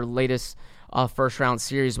some of their latest first round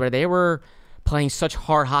series where they were playing such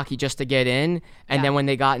hard hockey just to get in, and then when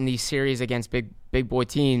they got in these series against big boy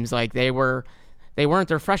teams, like they weren't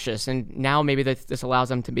their freshest, and now maybe this allows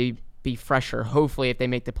them to be fresher. Hopefully, if they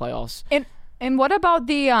make the playoffs. And what about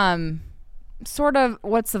the sort of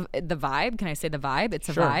what's the vibe? Can I say the vibe? It's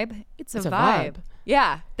a vibe. It's a vibe.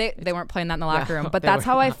 Yeah, they weren't playing that in the locker room, but that's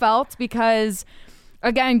how I felt because,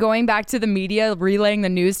 again, going back to the media relaying the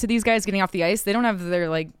news to these guys getting off the ice, they don't have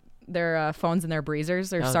their phones in their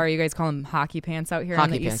breezers. Or sorry, you guys call them hockey pants out here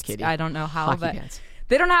on the East. Katie. I don't know how, hockey but pants.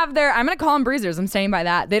 They don't have I'm going to call them breezers. I'm staying by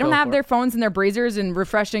that. They don't have their phones in their breezers and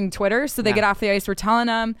refreshing Twitter, so they get off the ice. We're telling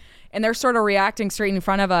them, and they're sort of reacting straight in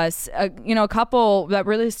front of us. A couple that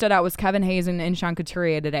really stood out was Kevin Hayes and Sean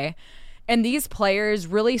Couturier today. And these players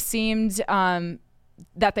really seemed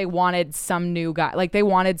that they wanted some new guy. Like, they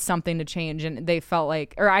wanted something to change, and they felt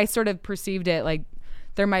like, or I sort of perceived it like,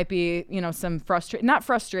 there might be, some not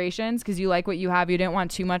frustrations because you like what you have. You didn't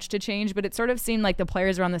want too much to change, but it sort of seemed like the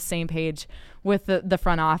players were on the same page with the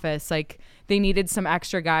front office. Like, they needed some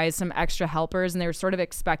extra guys, some extra helpers, and they were sort of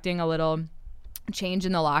expecting a little change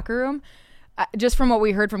in the locker room. Just from what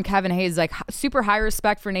we heard from Kevin Hayes, like super high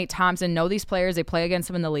respect for Nate Thompson. Know these players, they play against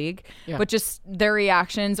him in the league, but just their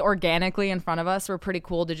reactions organically in front of us were pretty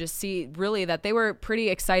cool to just see really that they were pretty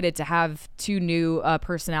excited to have two new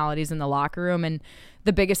personalities in the locker room. And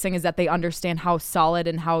the biggest thing is that they understand how solid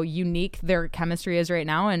and how unique their chemistry is right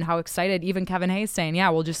now, and how excited even Kevin Hayes saying,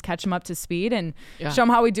 we'll just catch them up to speed and show them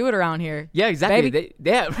how we do it around here. Yeah, exactly.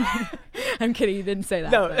 I'm kidding. You didn't say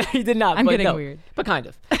that. No, he did not. I'm getting weird. But kind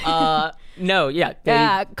of. No,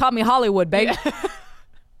 yeah. Call me Hollywood, baby.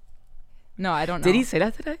 No, I don't know. Did he say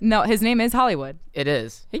that today? No, his name is Hollywood. It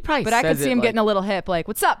is. He probably But I could see him getting a little hip, like,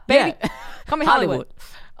 what's up, baby? Yeah. Call me Hollywood.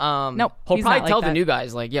 Nope, he'll probably tell the new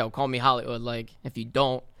guys, like, call me Hollywood. Like, if you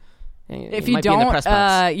don't,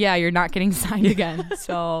 you're not getting signed again.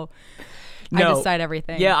 So I decide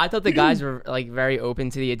everything. Yeah, I thought the guys were like very open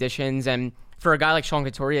to the additions, and for a guy like Sean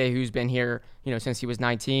Couturier, who's been here, since he was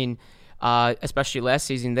 19, especially last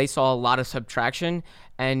season, they saw a lot of subtraction,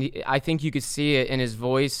 and I think you could see it in his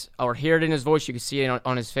voice, or hear it in his voice. You could see it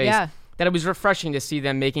on his face. Yeah. That it was refreshing to see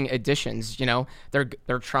them making additions.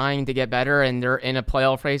 They're trying to get better, and they're in a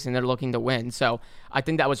playoff race, and they're looking to win. So I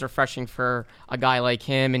think that was refreshing for a guy like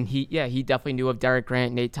him. And he definitely knew of Derek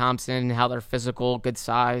Grant, Nate Thompson, how they're physical, good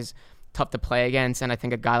size, tough to play against. And I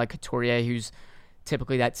think a guy like Couturier, who's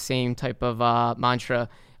typically that same type of mantra,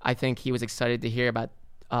 I think he was excited to hear about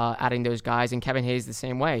adding those guys. And Kevin Hayes the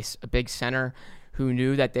same way, a big center who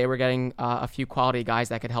knew that they were getting a few quality guys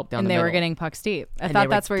that could help down the middle. And they were getting pucks deep. I thought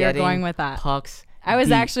that's where you're going with that. Pucks I was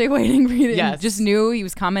deep. actually waiting for you. Yes. Just knew he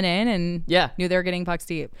was coming in and knew they were getting pucks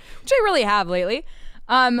deep, which I really have lately.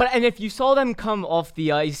 And if you saw them come off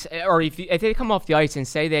the ice, or if they come off the ice and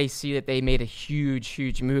say they see that they made a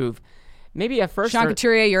huge move, maybe at first... Sean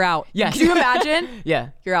Couturier, you're out. Yes. Can you imagine? Yeah.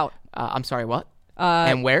 You're out. I'm sorry, what?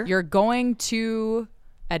 And where? You're going to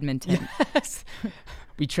Edmonton. Yes.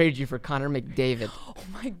 We traded you for Connor McDavid. Oh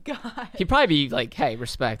my God. He'd probably be like, hey,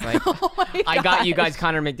 respect. Like, I got you guys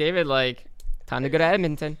Connor McDavid. Like, time to go to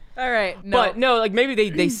Edmonton. All right. No. But no, like maybe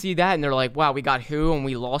they see that and they're like, wow, we got who and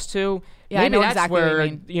we lost who. Yeah, maybe I know that's exactly where,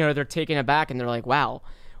 what you mean. they're taken aback and they're like, wow.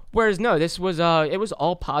 Whereas no, this was it was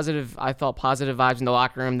all positive. I felt positive vibes in the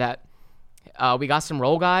locker room that we got some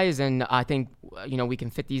role guys, and I think we can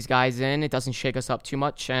fit these guys in. It doesn't shake us up too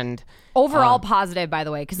much, and overall positive, by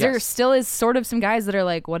the way, because there still is sort of some guys that are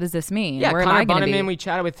like, what does this mean? Yeah, Where Connor am I going to be? We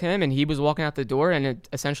chatted with him, and he was walking out the door, and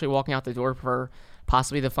essentially walking out the door for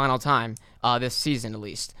possibly the final time this season, at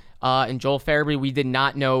least. And Joel Farabee, we did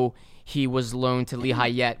not know he was loaned to Lehigh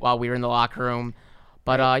Yet while we were in the locker room.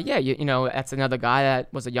 But yeah, you know, that's another guy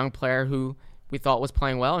that was a young player who we thought was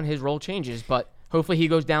playing well, and his role changes. But hopefully he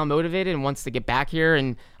goes down motivated and wants to get back here.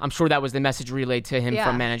 And I'm sure that was the message relayed to him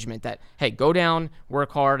from management that, hey, go down,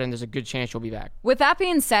 work hard, and there's a good chance you'll be back. With that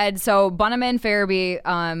being said, so Bunnaman,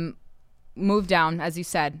 Farabee moved down, as you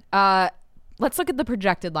said. Let's look at the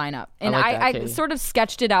projected lineup. And I sort of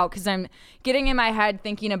sketched it out because I'm getting in my head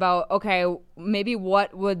thinking about, okay, maybe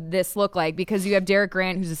what would this look like? Because you have Derek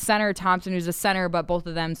Grant, who's a center, Thompson, who's a center, but both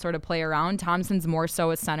of them sort of play around. Thompson's more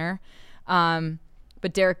so a center.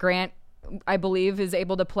 But Derek Grant, I believe, is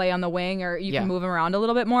able to play on the wing, or you can move him around a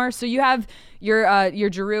little bit more. So you have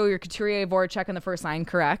your Giroux, your Couturier, Voracek on the first line,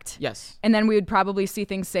 correct? Yes. And then we would probably see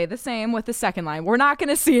things stay the same with the second line. We're not going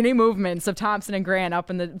to see any movements of Thompson and Grant up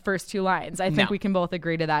in the first two lines. I think we can both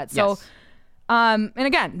agree to that. So, and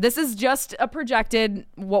again, this is just a projected,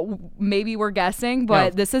 what maybe we're guessing,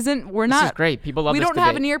 but this isn't, we're not. This is great. People love this We don't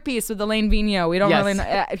have an earpiece with Alain Vigneault. We don't really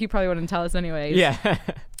know. He probably wouldn't tell us anyways. Yeah.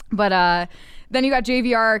 But then you got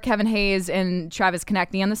JVR, Kevin Hayes, and Travis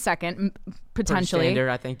Konechny on the second, potentially. Standard,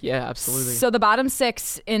 I think. Yeah, absolutely. So the bottom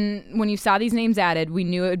six, when you saw these names added, we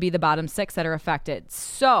knew it would be the bottom six that are affected.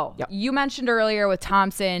 So you mentioned earlier with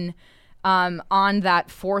Thompson on that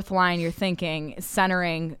fourth line, you're thinking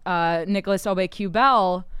centering Nicolas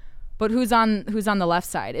Aube-Kubel, but who's on the left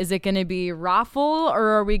side? Is it going to be Raffl, or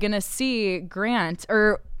are we going to see Grant,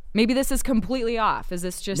 or maybe this is completely off? Is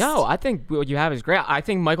this just... No, I think what you have is great. I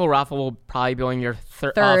think Michael Raffl will probably be on your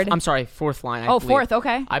fourth line. Fourth,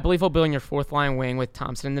 okay. I believe he'll be on your fourth line wing with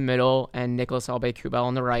Thompson in the middle and Nicolas Aube-Kubel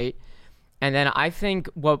on the right. And then I think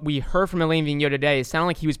what we heard from Alain Vigneault today, it sounded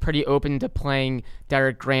like he was pretty open to playing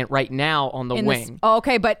Derek Grant right now on the wing.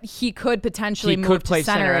 Okay, but he could potentially move play to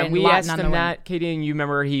center. And we asked him that, Katie, and you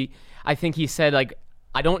remember I think he said, like,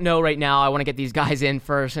 I don't know right now. I want to get these guys in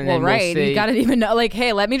first, and then we'll see. You got to even know, like,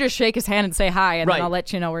 hey, let me just shake his hand and say hi, and then I'll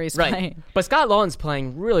let you know where he's playing. But Scott Laughton's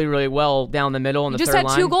playing really, really well down the middle in the third line. He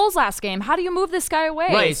just had 2 goals last game. How do you move this guy away?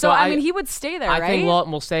 Right. So I mean, he would stay there, right? I think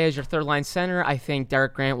Laughton will stay as your third line center. I think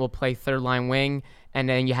Derek Grant will play third line wing, and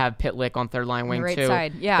then you have Pitlick on third line wing, right too.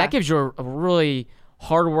 Side. Yeah. That gives you a really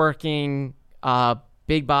hardworking,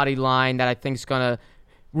 big-bodied line that I think is going to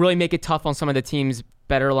really make it tough on some of the team's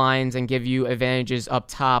better lines and give you advantages up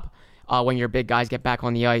top when your big guys get back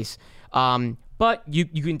on the ice. But you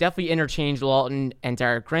can definitely interchange Laughton and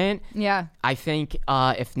Derek Grant. Yeah. I think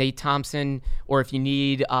if Nate Thompson, or if you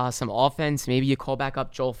need some offense, maybe you call back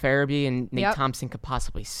up Joel Farabee and Nate Thompson could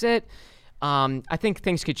possibly sit. I think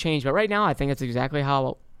things could change. But right now, I think that's exactly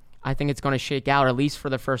how I think it's going to shake out, at least for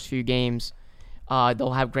the first few games.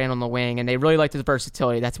 They'll have Grant on the wing, and they really liked his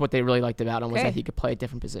versatility. That's what they really liked about him, was that he could play at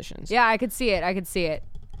different positions. Yeah, I could see it.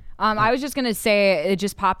 I was just going to say, it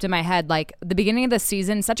just popped in my head, like the beginning of the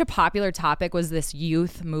season, such a popular topic was this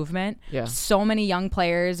youth movement. Yeah. So many young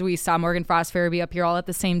players. We saw Morgan Frost Farabee up here all at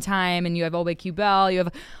the same time, and you have Aube-Kubel, you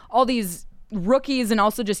have all these rookies and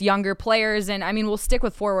also just younger players. And I mean, we'll stick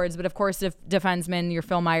with forwards, but of course, if defensemen, your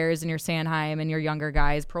Phil Myers and your Sanheim and your younger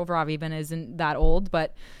guys, Provorov even isn't that old,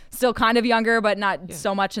 but still kind of younger, but not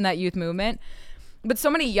so much in that youth movement. But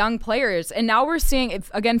so many young players. And now we're seeing,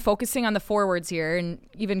 again, focusing on the forwards here, and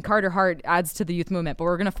even Carter Hart adds to the youth movement, but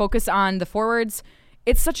we're going to focus on the forwards.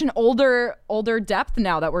 It's such an older depth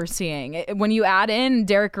now that we're seeing. When you add in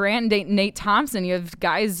Derek Grant and Nate Thompson, you have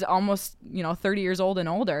guys almost 30 years old and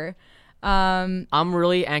older. I'm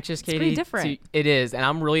really anxious, Katie. It's pretty different. It is, and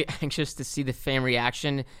I'm really anxious to see the fan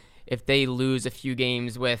reaction if they lose a few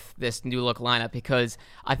games with this new look lineup, because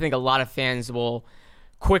I think a lot of fans will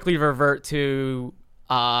quickly revert to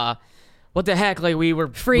what the heck, like we were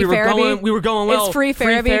going well. Is free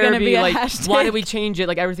Farabee going to be a like, hashtag? Why did we change it?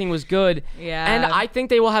 Like, everything was good. Yeah. And I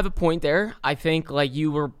think they will have a point there. I think I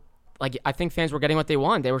think fans were getting what they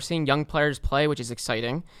want. They were seeing young players play, which is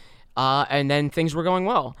exciting. And then things were going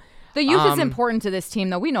well. The youth is important to this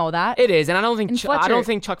team, though. We know that. It is, and I don't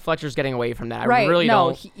think Chuck Fletcher's getting away from that. Right. I really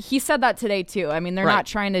don't. He said that today too. I mean, they're not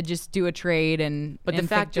trying to just do a trade but the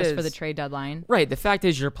fact just for the trade deadline. Right. The fact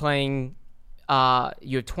is, you're playing.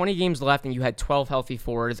 You have 20 games left, and you had 12 healthy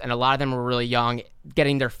forwards, and a lot of them were really young,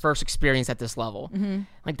 getting their first experience at this level. Mm-hmm.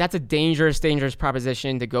 Like, that's a dangerous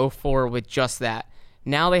proposition to go for with just that.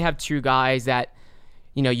 Now they have 2 guys that,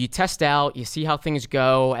 you test out, you see how things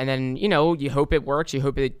go, and then, you hope it works, you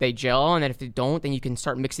hope they gel, and then if they don't, then you can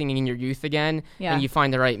start mixing in your youth again, and you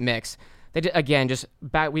find the right mix.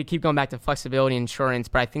 We keep going back to flexibility and insurance,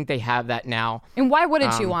 but I think they have that now. And why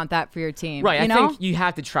wouldn't you want that for your team? Right, I think you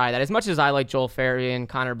have to try that. As much as I like Joel Farabee and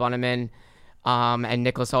Connor Bunnaman and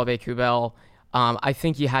Nicolas Aube-Kubel, I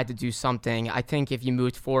think you had to do something. I think if you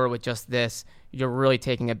moved forward with just this, you're really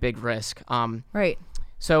taking a big risk. Right.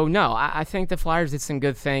 So, no, I think the Flyers did some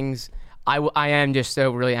good things. I am just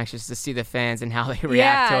so really anxious to see the fans and how they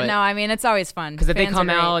react to it. Yeah, no, I mean, it's always fun. Because if they come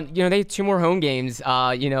out, they have 2 more home games,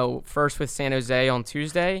 first with San Jose on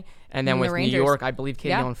Tuesday, and then with New York, I believe,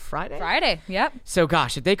 Katie, on Friday? Friday, yep. So,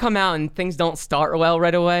 gosh, if they come out and things don't start well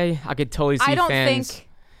right away, I could totally see fans.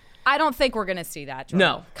 I don't think we're going to see that, Jordan.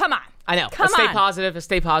 No. Come on. I know. Come on.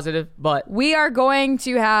 Stay positive, but... We are going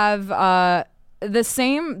to have... the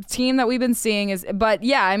same team that we've been seeing but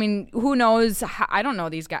yeah, I mean, who knows? I don't know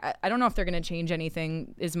these guys. I don't know if they're going to change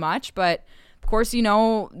anything as much, but of course,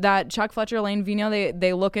 that Chuck Fletcher, Lane Vino,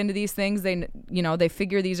 they look into these things. They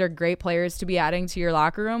figure these are great players to be adding to your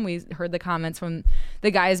locker room. We heard the comments from the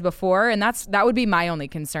guys before, and that would be my only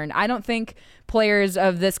concern. I don't think players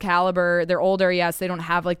of this caliber, they're older, yes, they don't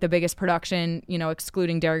have like the biggest production,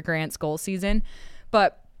 excluding Derek Grant's goal season,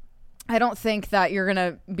 but I don't think that you're going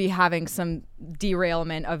to be having some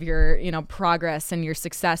derailment of your, progress and your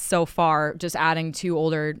success so far, just adding 2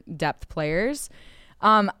 older depth players.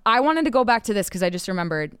 I wanted to go back to this because I just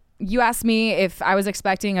remembered. You asked me if I was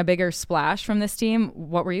expecting a bigger splash from this team.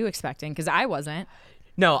 What were you expecting? Because I wasn't.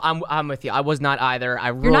 No, I'm with you. I was not either.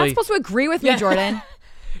 You're not supposed to agree with me, Jordan.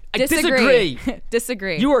 I disagree.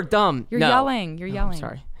 Disagree. You are dumb. You're yelling. You're yelling. I'm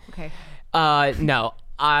sorry. Okay. No.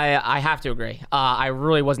 I have to agree. I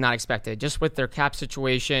really was not expected. Just with their cap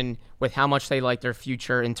situation, with how much they like their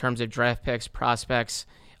future in terms of draft picks, prospects,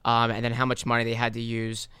 and then how much money they had to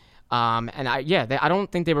use. I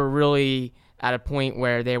don't think they were really at a point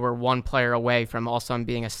where they were one player away from all of a sudden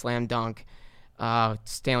being a slam dunk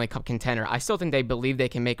Stanley Cup contender. I still think they believe they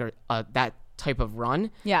can make that type of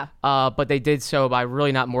run. Yeah. But they did so by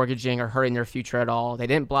really not mortgaging or hurting their future at all. They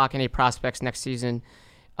didn't block any prospects next season.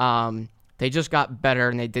 They just got better,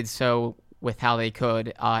 and they did so with how they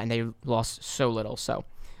could, and they lost so little. So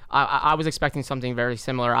I was expecting something very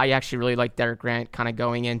similar. I actually really liked Derek Grant kind of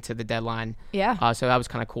going into the deadline. Yeah. So that was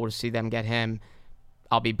kind of cool to see them get him.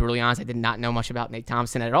 I'll be brutally honest, I did not know much about Nate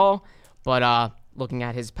Thompson at all, but looking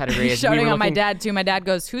at his pedigree. Shouting on my dad, too. My dad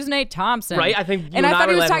goes, "Who's Nate Thompson?" Right? I think and I thought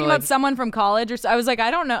he was talking about someone from college, or so. I was like,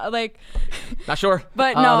 I don't know. Like, not sure.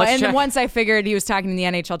 But no, and check. Once I figured he was talking to the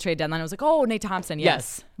NHL trade deadline, I was like, oh, Nate Thompson,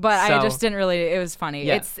 yes. But I just didn't really, it was funny.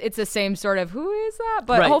 Yeah. It's the same sort of, who is that?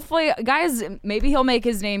 But hopefully, guys, maybe he'll make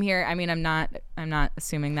his name here. I mean, I'm not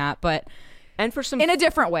assuming that, but and for some in a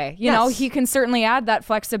different way. You know, he can certainly add that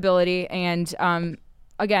flexibility, and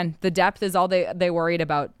again, the depth is all they worried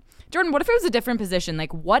about. Jordan, what if it was a different position?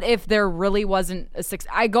 Like, what if there really wasn't a success?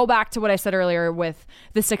 I go back to what I said earlier with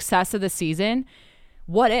the success of the season.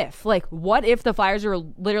 What if? Like, what if the Flyers are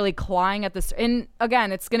literally clawing at this? And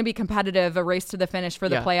again, it's going to be competitive, a race to the finish for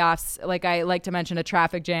the playoffs. Like I like to mention, a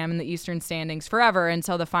traffic jam in the Eastern standings forever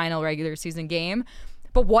until the final regular season game.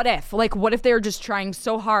 But what if? Like, what if they were just trying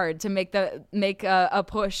so hard to make a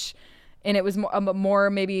push, and it was more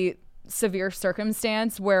maybe severe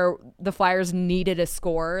circumstance where the Flyers needed a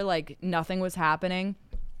score, like nothing was happening.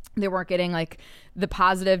 They weren't getting like the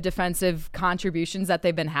positive defensive contributions that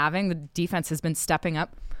they've been having. The defense has been stepping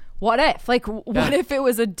up. What if? Like, what if it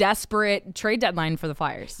was a desperate trade deadline for the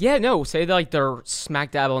Flyers? Yeah, no. Say they're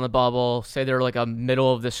smack dab on the bubble. Say they're like a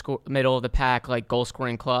middle of the pack, like goal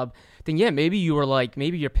scoring club. Then maybe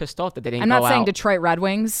you're pissed off that they didn't. I'm not go saying out. Detroit Red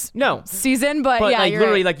Wings season, but yeah, like you're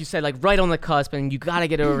literally, right. like you said, like right on the cusp, and you got to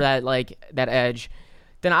get over that edge.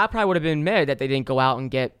 Then I probably would have been mad that they didn't go out and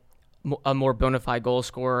get a more bona fide goal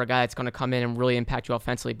scorer, a guy that's going to come in and really impact you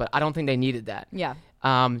offensively. But I don't think they needed that. Yeah.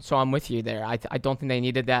 So I'm with you there. I don't think they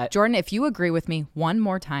needed that. Jordan, if you agree with me one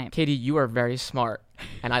more time. Katie, you are very smart,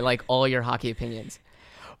 and I like all your hockey opinions.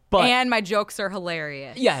 And my jokes are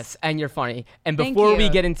hilarious. Yes, and you're funny. And before we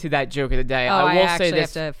get into that joke of the day, I will say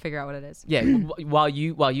this. I have to figure out what it is. Yeah, while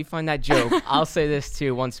you find that joke, I'll say this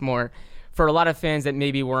too once more. For a lot of fans that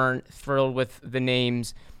maybe weren't thrilled with the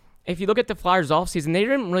names, if you look at the Flyers offseason, they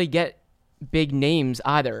didn't really get big names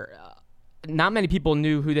either. Not many people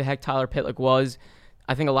knew who the heck Tyler Pitlick was.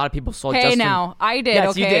 I think a lot of people saw Justin. Hey, now, I did, yes,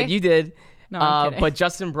 okay? you did. No, I'm kidding. But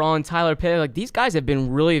Justin Braun, Tyler Pitlick, like these guys have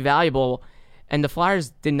been really valuable. And the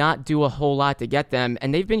Flyers did not do a whole lot to get them,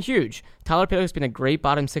 and they've been huge. Tyler Pitlick's been a great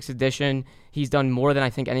bottom six addition. He's done more than I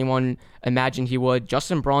think anyone imagined he would.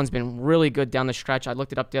 Justin Braun's been really good down the stretch. I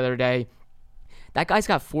looked it up the other day. That guy's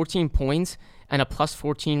got 14 points and a plus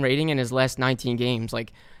 14 rating in his last 19 games.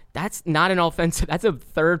 Like, that's not an offensive. That's a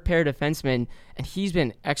third pair defenseman, and he's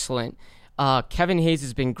been excellent. Kevin Hayes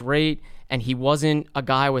has been great, and he wasn't a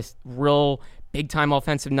guy with real big-time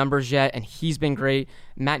offensive numbers yet, and he's been great.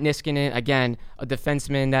 Matt Niskanen, again, a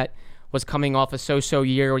defenseman that was coming off a so-so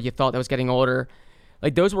year, or you thought that was getting older.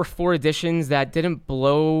 Like, those were 4 additions that didn't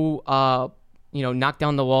blow, knock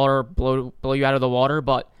down the water, blow you out of the water,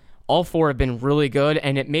 but all 4 have been really good,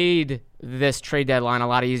 and it made this trade deadline a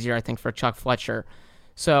lot easier, I think, for Chuck Fletcher.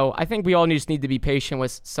 So I think we all just need to be patient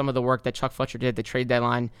with some of the work that Chuck Fletcher did at the trade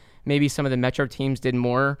deadline. Maybe some of the Metro teams did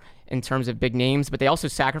more in terms of big names, but they also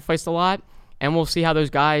sacrificed a lot, and we'll see how those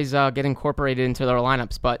guys get incorporated into their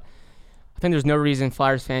lineups. But I think there's no reason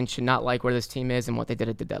Flyers fans should not like where this team is and what they did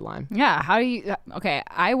at the deadline. Yeah, okay,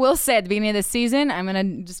 I will say at the beginning of the season, I'm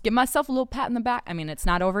going to just give myself a little pat in the back. I mean, it's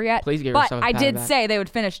not over yet. Please give yourself a pat in the back. But I did say they would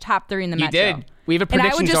finish top 3 in the Metro. You did. We have a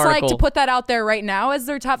predictions article. And I would just like to put that out there right now as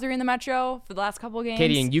their top 3 in the Metro for the last couple of games.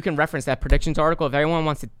 Katie, and you can reference that predictions article. If anyone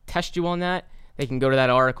wants to test you on that, they can go to that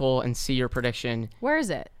article and see your prediction. Where is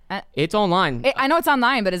it? It's online. I know it's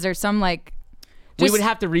online, but is there some we would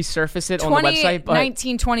have to resurface it on the website. But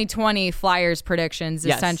 2020 Flyers predictions,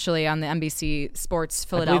 essentially, on the NBC Sports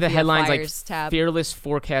Philadelphia the headlines Flyers tab. Fearless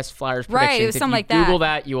Forecast Flyers predictions. Right, it was something like that. Google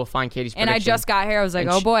that, you will find Katie's prediction. And I just got here. I was like,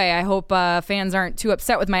 oh boy, I hope fans aren't too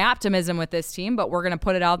upset with my optimism with this team, but we're going to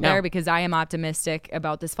put it out there because I am optimistic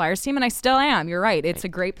about this Flyers team, and I still am. You're right. It's a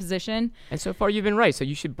great position. And so far, you've been right, so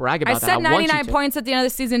you should brag about that. I said 99 points at the end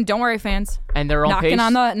of the season. Don't worry, fans. And they're on pace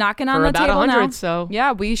knocking on the table 100, now. So.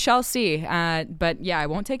 Yeah, we shall see. But yeah, I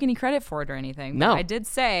won't take any credit for it or anything. No. But I did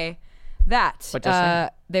say that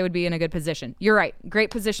they would be in a good position. You're right. Great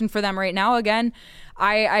position for them right now. Again,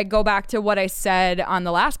 I go back to what I said on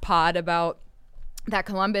the last pod about that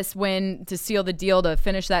Columbus win to seal the deal to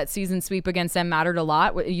finish that season sweep against them mattered a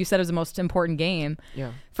lot. You said it was the most important game.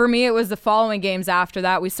 Yeah. For me, it was the following games after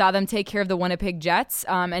that. We saw them take care of the Winnipeg Jets.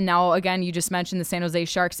 And now, again, you just mentioned the San Jose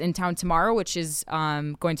Sharks in town tomorrow, which is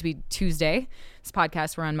going to be Tuesday. This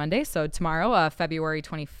podcast we're on Monday. So tomorrow, February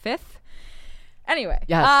 25th. Anyway,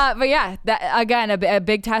 yes. But yeah, that, again, a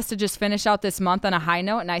big test to just finish out this month on a high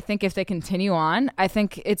note. And I think if they continue on, I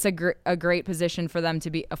think it's a great position for them to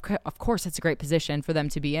be. Of course, it's a great position for them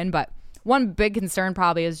to be in. But one big concern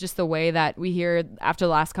probably is just the way that we hear after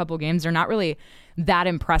the last couple of games, they're not really that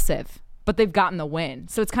impressive, but they've gotten the win.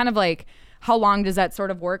 So it's kind of like, how long does that sort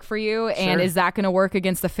of work for you? Sure. And is that going to work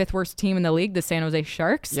against the 5th worst team in the league, the San Jose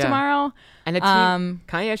Sharks, tomorrow? And can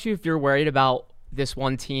I ask you if you're worried about this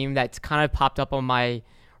one team that's kind of popped up on my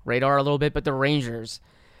radar a little bit, but the Rangers,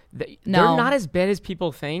 they're not as bad as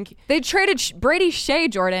people think. They traded Brady Shea,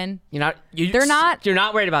 Jordan. You're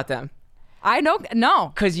not worried about them. I know,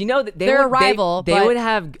 no, because that they're a rival. They would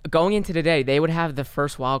have, going into today, they would have the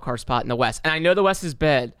first wild card spot in the West, and I know the West is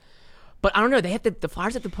bad. But I don't know. The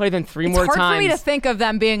Flyers have to play them 3 more times. It's hard for me to think of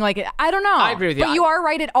them being like, I don't know. I agree with you. But you are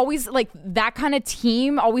right. It always, that kind of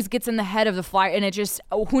team always gets in the head of the Flyers, and it just,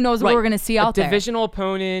 who knows what we're going to see out there. A divisional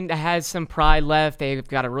opponent that has some pride left. They've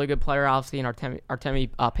got a really good player, obviously, in Artemi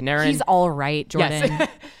Panarin. He's all right, Jordan. Yes.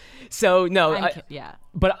 So, no. Yeah.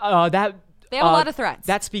 But that... They have a lot of threats.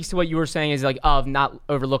 That speaks to what you were saying is of not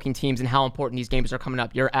overlooking teams and how important these games are coming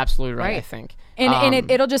up. You're absolutely right. I think.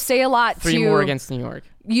 And it'll just say a lot 3 more against New York.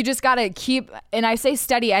 You just got to keep, and I say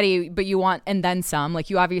steady Eddie, but you want, and then some.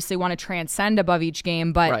 You obviously want to transcend above each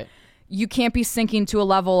game, but you can't be sinking to a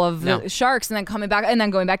level of the Sharks and then coming back and then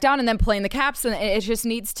going back down and then playing the Caps. And it just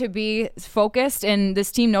needs to be focused. And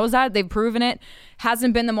this team knows that. They've proven it.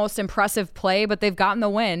 Hasn't been the most impressive play, but they've gotten the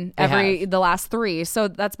win the last 3. So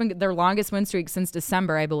that's been their longest win streak since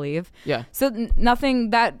December, I believe. Yeah. So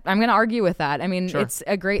nothing that I'm going to argue with that. I mean, it's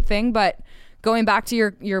a great thing, but going back to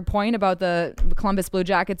your point about the Columbus Blue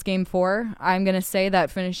Jackets game 4, I'm going to say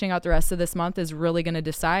that finishing out the rest of this month is really going to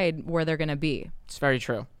decide where they're going to be. It's very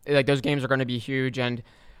true. Those games are going to be huge, and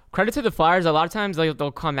credit to the Flyers. A lot of times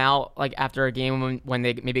they'll come out after a game when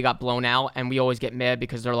they maybe got blown out, and we always get mad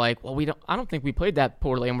because they're like, well, I don't think we played that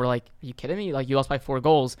poorly, and we're like, are you kidding me? You lost by 4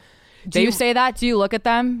 goals. Do you say that? Do you look at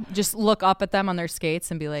them? Just look up at them on their skates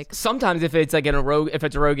and be like... Sometimes if it's if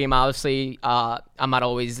it's a road game, obviously, I'm not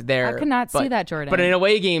always there. I could not see that, Jordan. But in an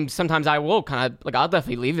away game, sometimes I will kind of, I'll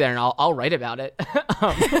definitely leave there and I'll write about it.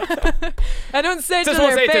 I don't say it to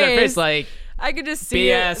their face. I could just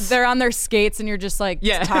see it. They're on their skates and you're just like,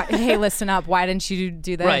 hey, listen up. Why didn't you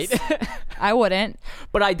do this? Right. I wouldn't.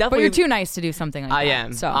 But you're too nice to do something like that. I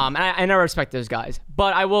am. So. And I respect those guys.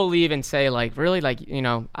 But I will leave and say, really,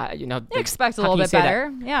 you expect a little bit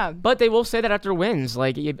better. Yeah. But they will say that after wins.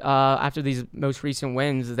 After these most recent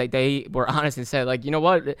wins, they were honest and said, you know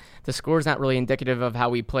what? The score's not really indicative of how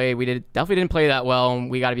we played. We definitely didn't play that well,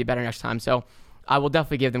 and we got to be better next time. So I will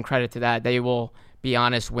definitely give them credit to that. They will be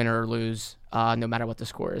honest, win or lose, no matter what the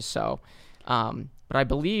score is. So But I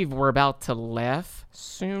believe we're about to laugh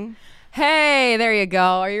soon. Hey, there you go.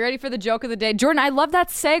 Are you ready for the joke of the day? Jordan, I love that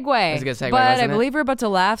segue. That's a good segue, but I wasn't it? believe we're about to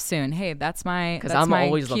laugh soon. Hey, that's my Because I'm my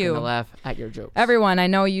always cue. looking to laugh at your jokes. Everyone, I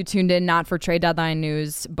know you tuned in not for trade deadline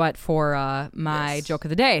news, but for my joke of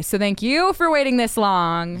the day. So thank you for waiting this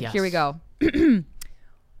long. Yes. Here we go.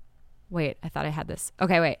 Wait, I thought I had this.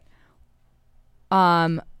 Okay, wait.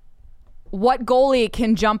 What goalie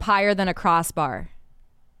can jump higher than a crossbar?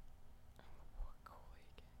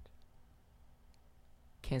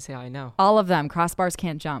 Can't say I know. All of them. Crossbars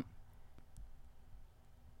can't jump.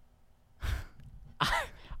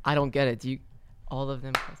 I don't get it. Do you? All of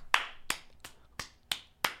them.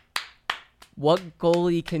 What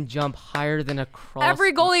goalie can jump higher than a crossbar?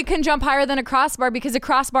 Every goalie can jump higher than a crossbar because a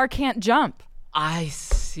crossbar can't jump. I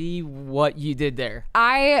see what you did there.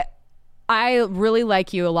 I really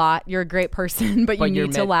like you a lot. You're a great person, but you you're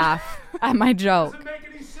need to laugh at my joke. Doesn't make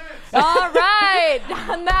any sense. All right.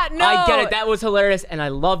 On that note, I get it. That was hilarious, and I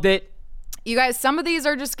loved it. you guys, some of these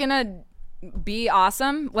are just gonna be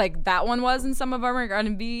awesome, like that one was, and some of them are gonna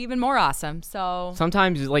be even more awesome. So,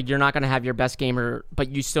 Sometimes, like, you're not gonna have your best gamer, but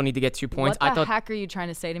you still need to get 2 points. what the heck are you trying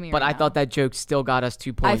to say to me? But right I now? thought that joke still got us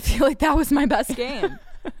 2 I points. feel like that was my best game.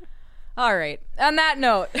 All right. On that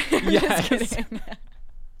note, Yes. just kidding.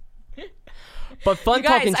 But fun You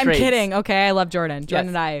guys, talking I'm trades. kidding. Okay, I love Jordan. Jordan Yes.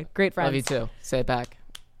 and I, great friends. Love you too. Say it back.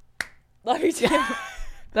 Love you too.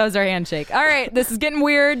 That was our handshake. All right, this is getting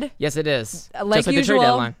weird. Yes, it is. Like Just like usual, the trade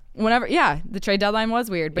deadline. whenever, the trade deadline was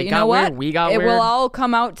weird, but It you got know what? weird, we got it weird. will all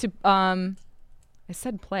come out to I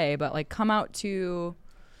said play, but like come out to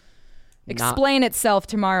explain itself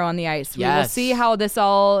tomorrow on the ice. We will Yes. see how this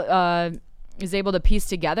all is able to piece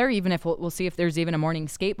together. Even if we'll see if there's even a morning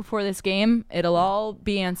skate before this game, it'll all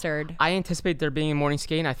be answered. I anticipate there being a morning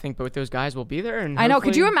skate, and I think both those guys will be there. And I know.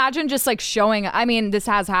 Could you hopefully- imagine just like showing? I mean, this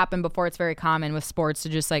has happened before. It's very common with sports to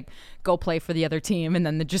just like go play for the other team and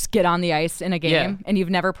then just get on the ice in a game, Yeah. and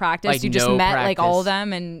you've never practiced. Like, you just no met like all of practice.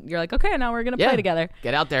 them, and you're like, okay, now we're gonna Yeah. play together.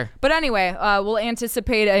 Get out there. But anyway, we'll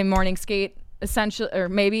anticipate a morning skate essentially, or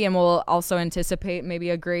maybe, and we'll also anticipate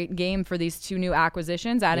maybe a great game for these two new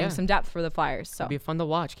acquisitions, adding Yeah. some depth for the Flyers. So It'll be fun to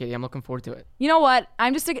watch, Katie. I'm looking forward to it. you know what?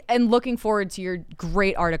 I'm just and looking forward to your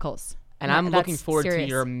great articles. And I'm That's looking forward serious. to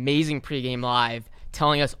your amazing pregame live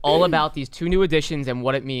telling us all about these two new additions and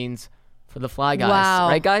what it means for the Fly guys. Wow.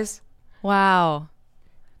 Right, guys? Wow.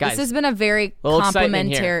 Guys, This has been a very little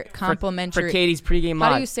excitement here complimentary. for Katie's pregame How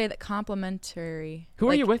live. do you say that? Complimentary. Who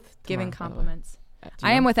are you with Giving tomorrow, by the way? compliments. Do you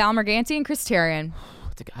I am know? with Al Morganti and Chris Terrian,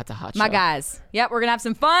 That's a hot my show. guys. Yep, we're gonna have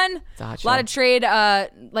some fun. It's a hot A lot show. of trade,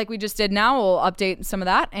 like we just did. Now we'll update some of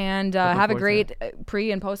that and have a forward great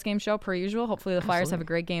pre and post game show per usual. Hopefully the Flyers have a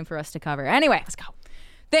great game for us to cover. Anyway, let's go.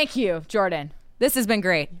 Thank you, Jordan. This has been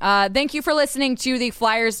great. Thank you for listening to the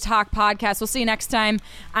Flyers Talk podcast. We'll see you next time.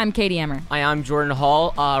 I'm Katie Emmer. Hi, I'm Jordan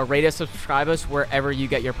Hall. Rate us, subscribe us wherever you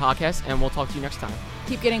get your podcasts, and we'll talk to you next time.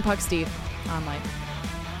 Keep getting Puck Steve on life.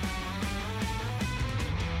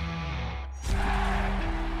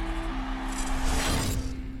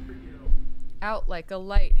 Out like a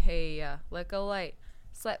light, hey, like a light.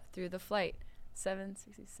 Slept through the flight.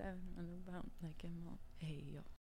 767 on the bound like a hey, yo.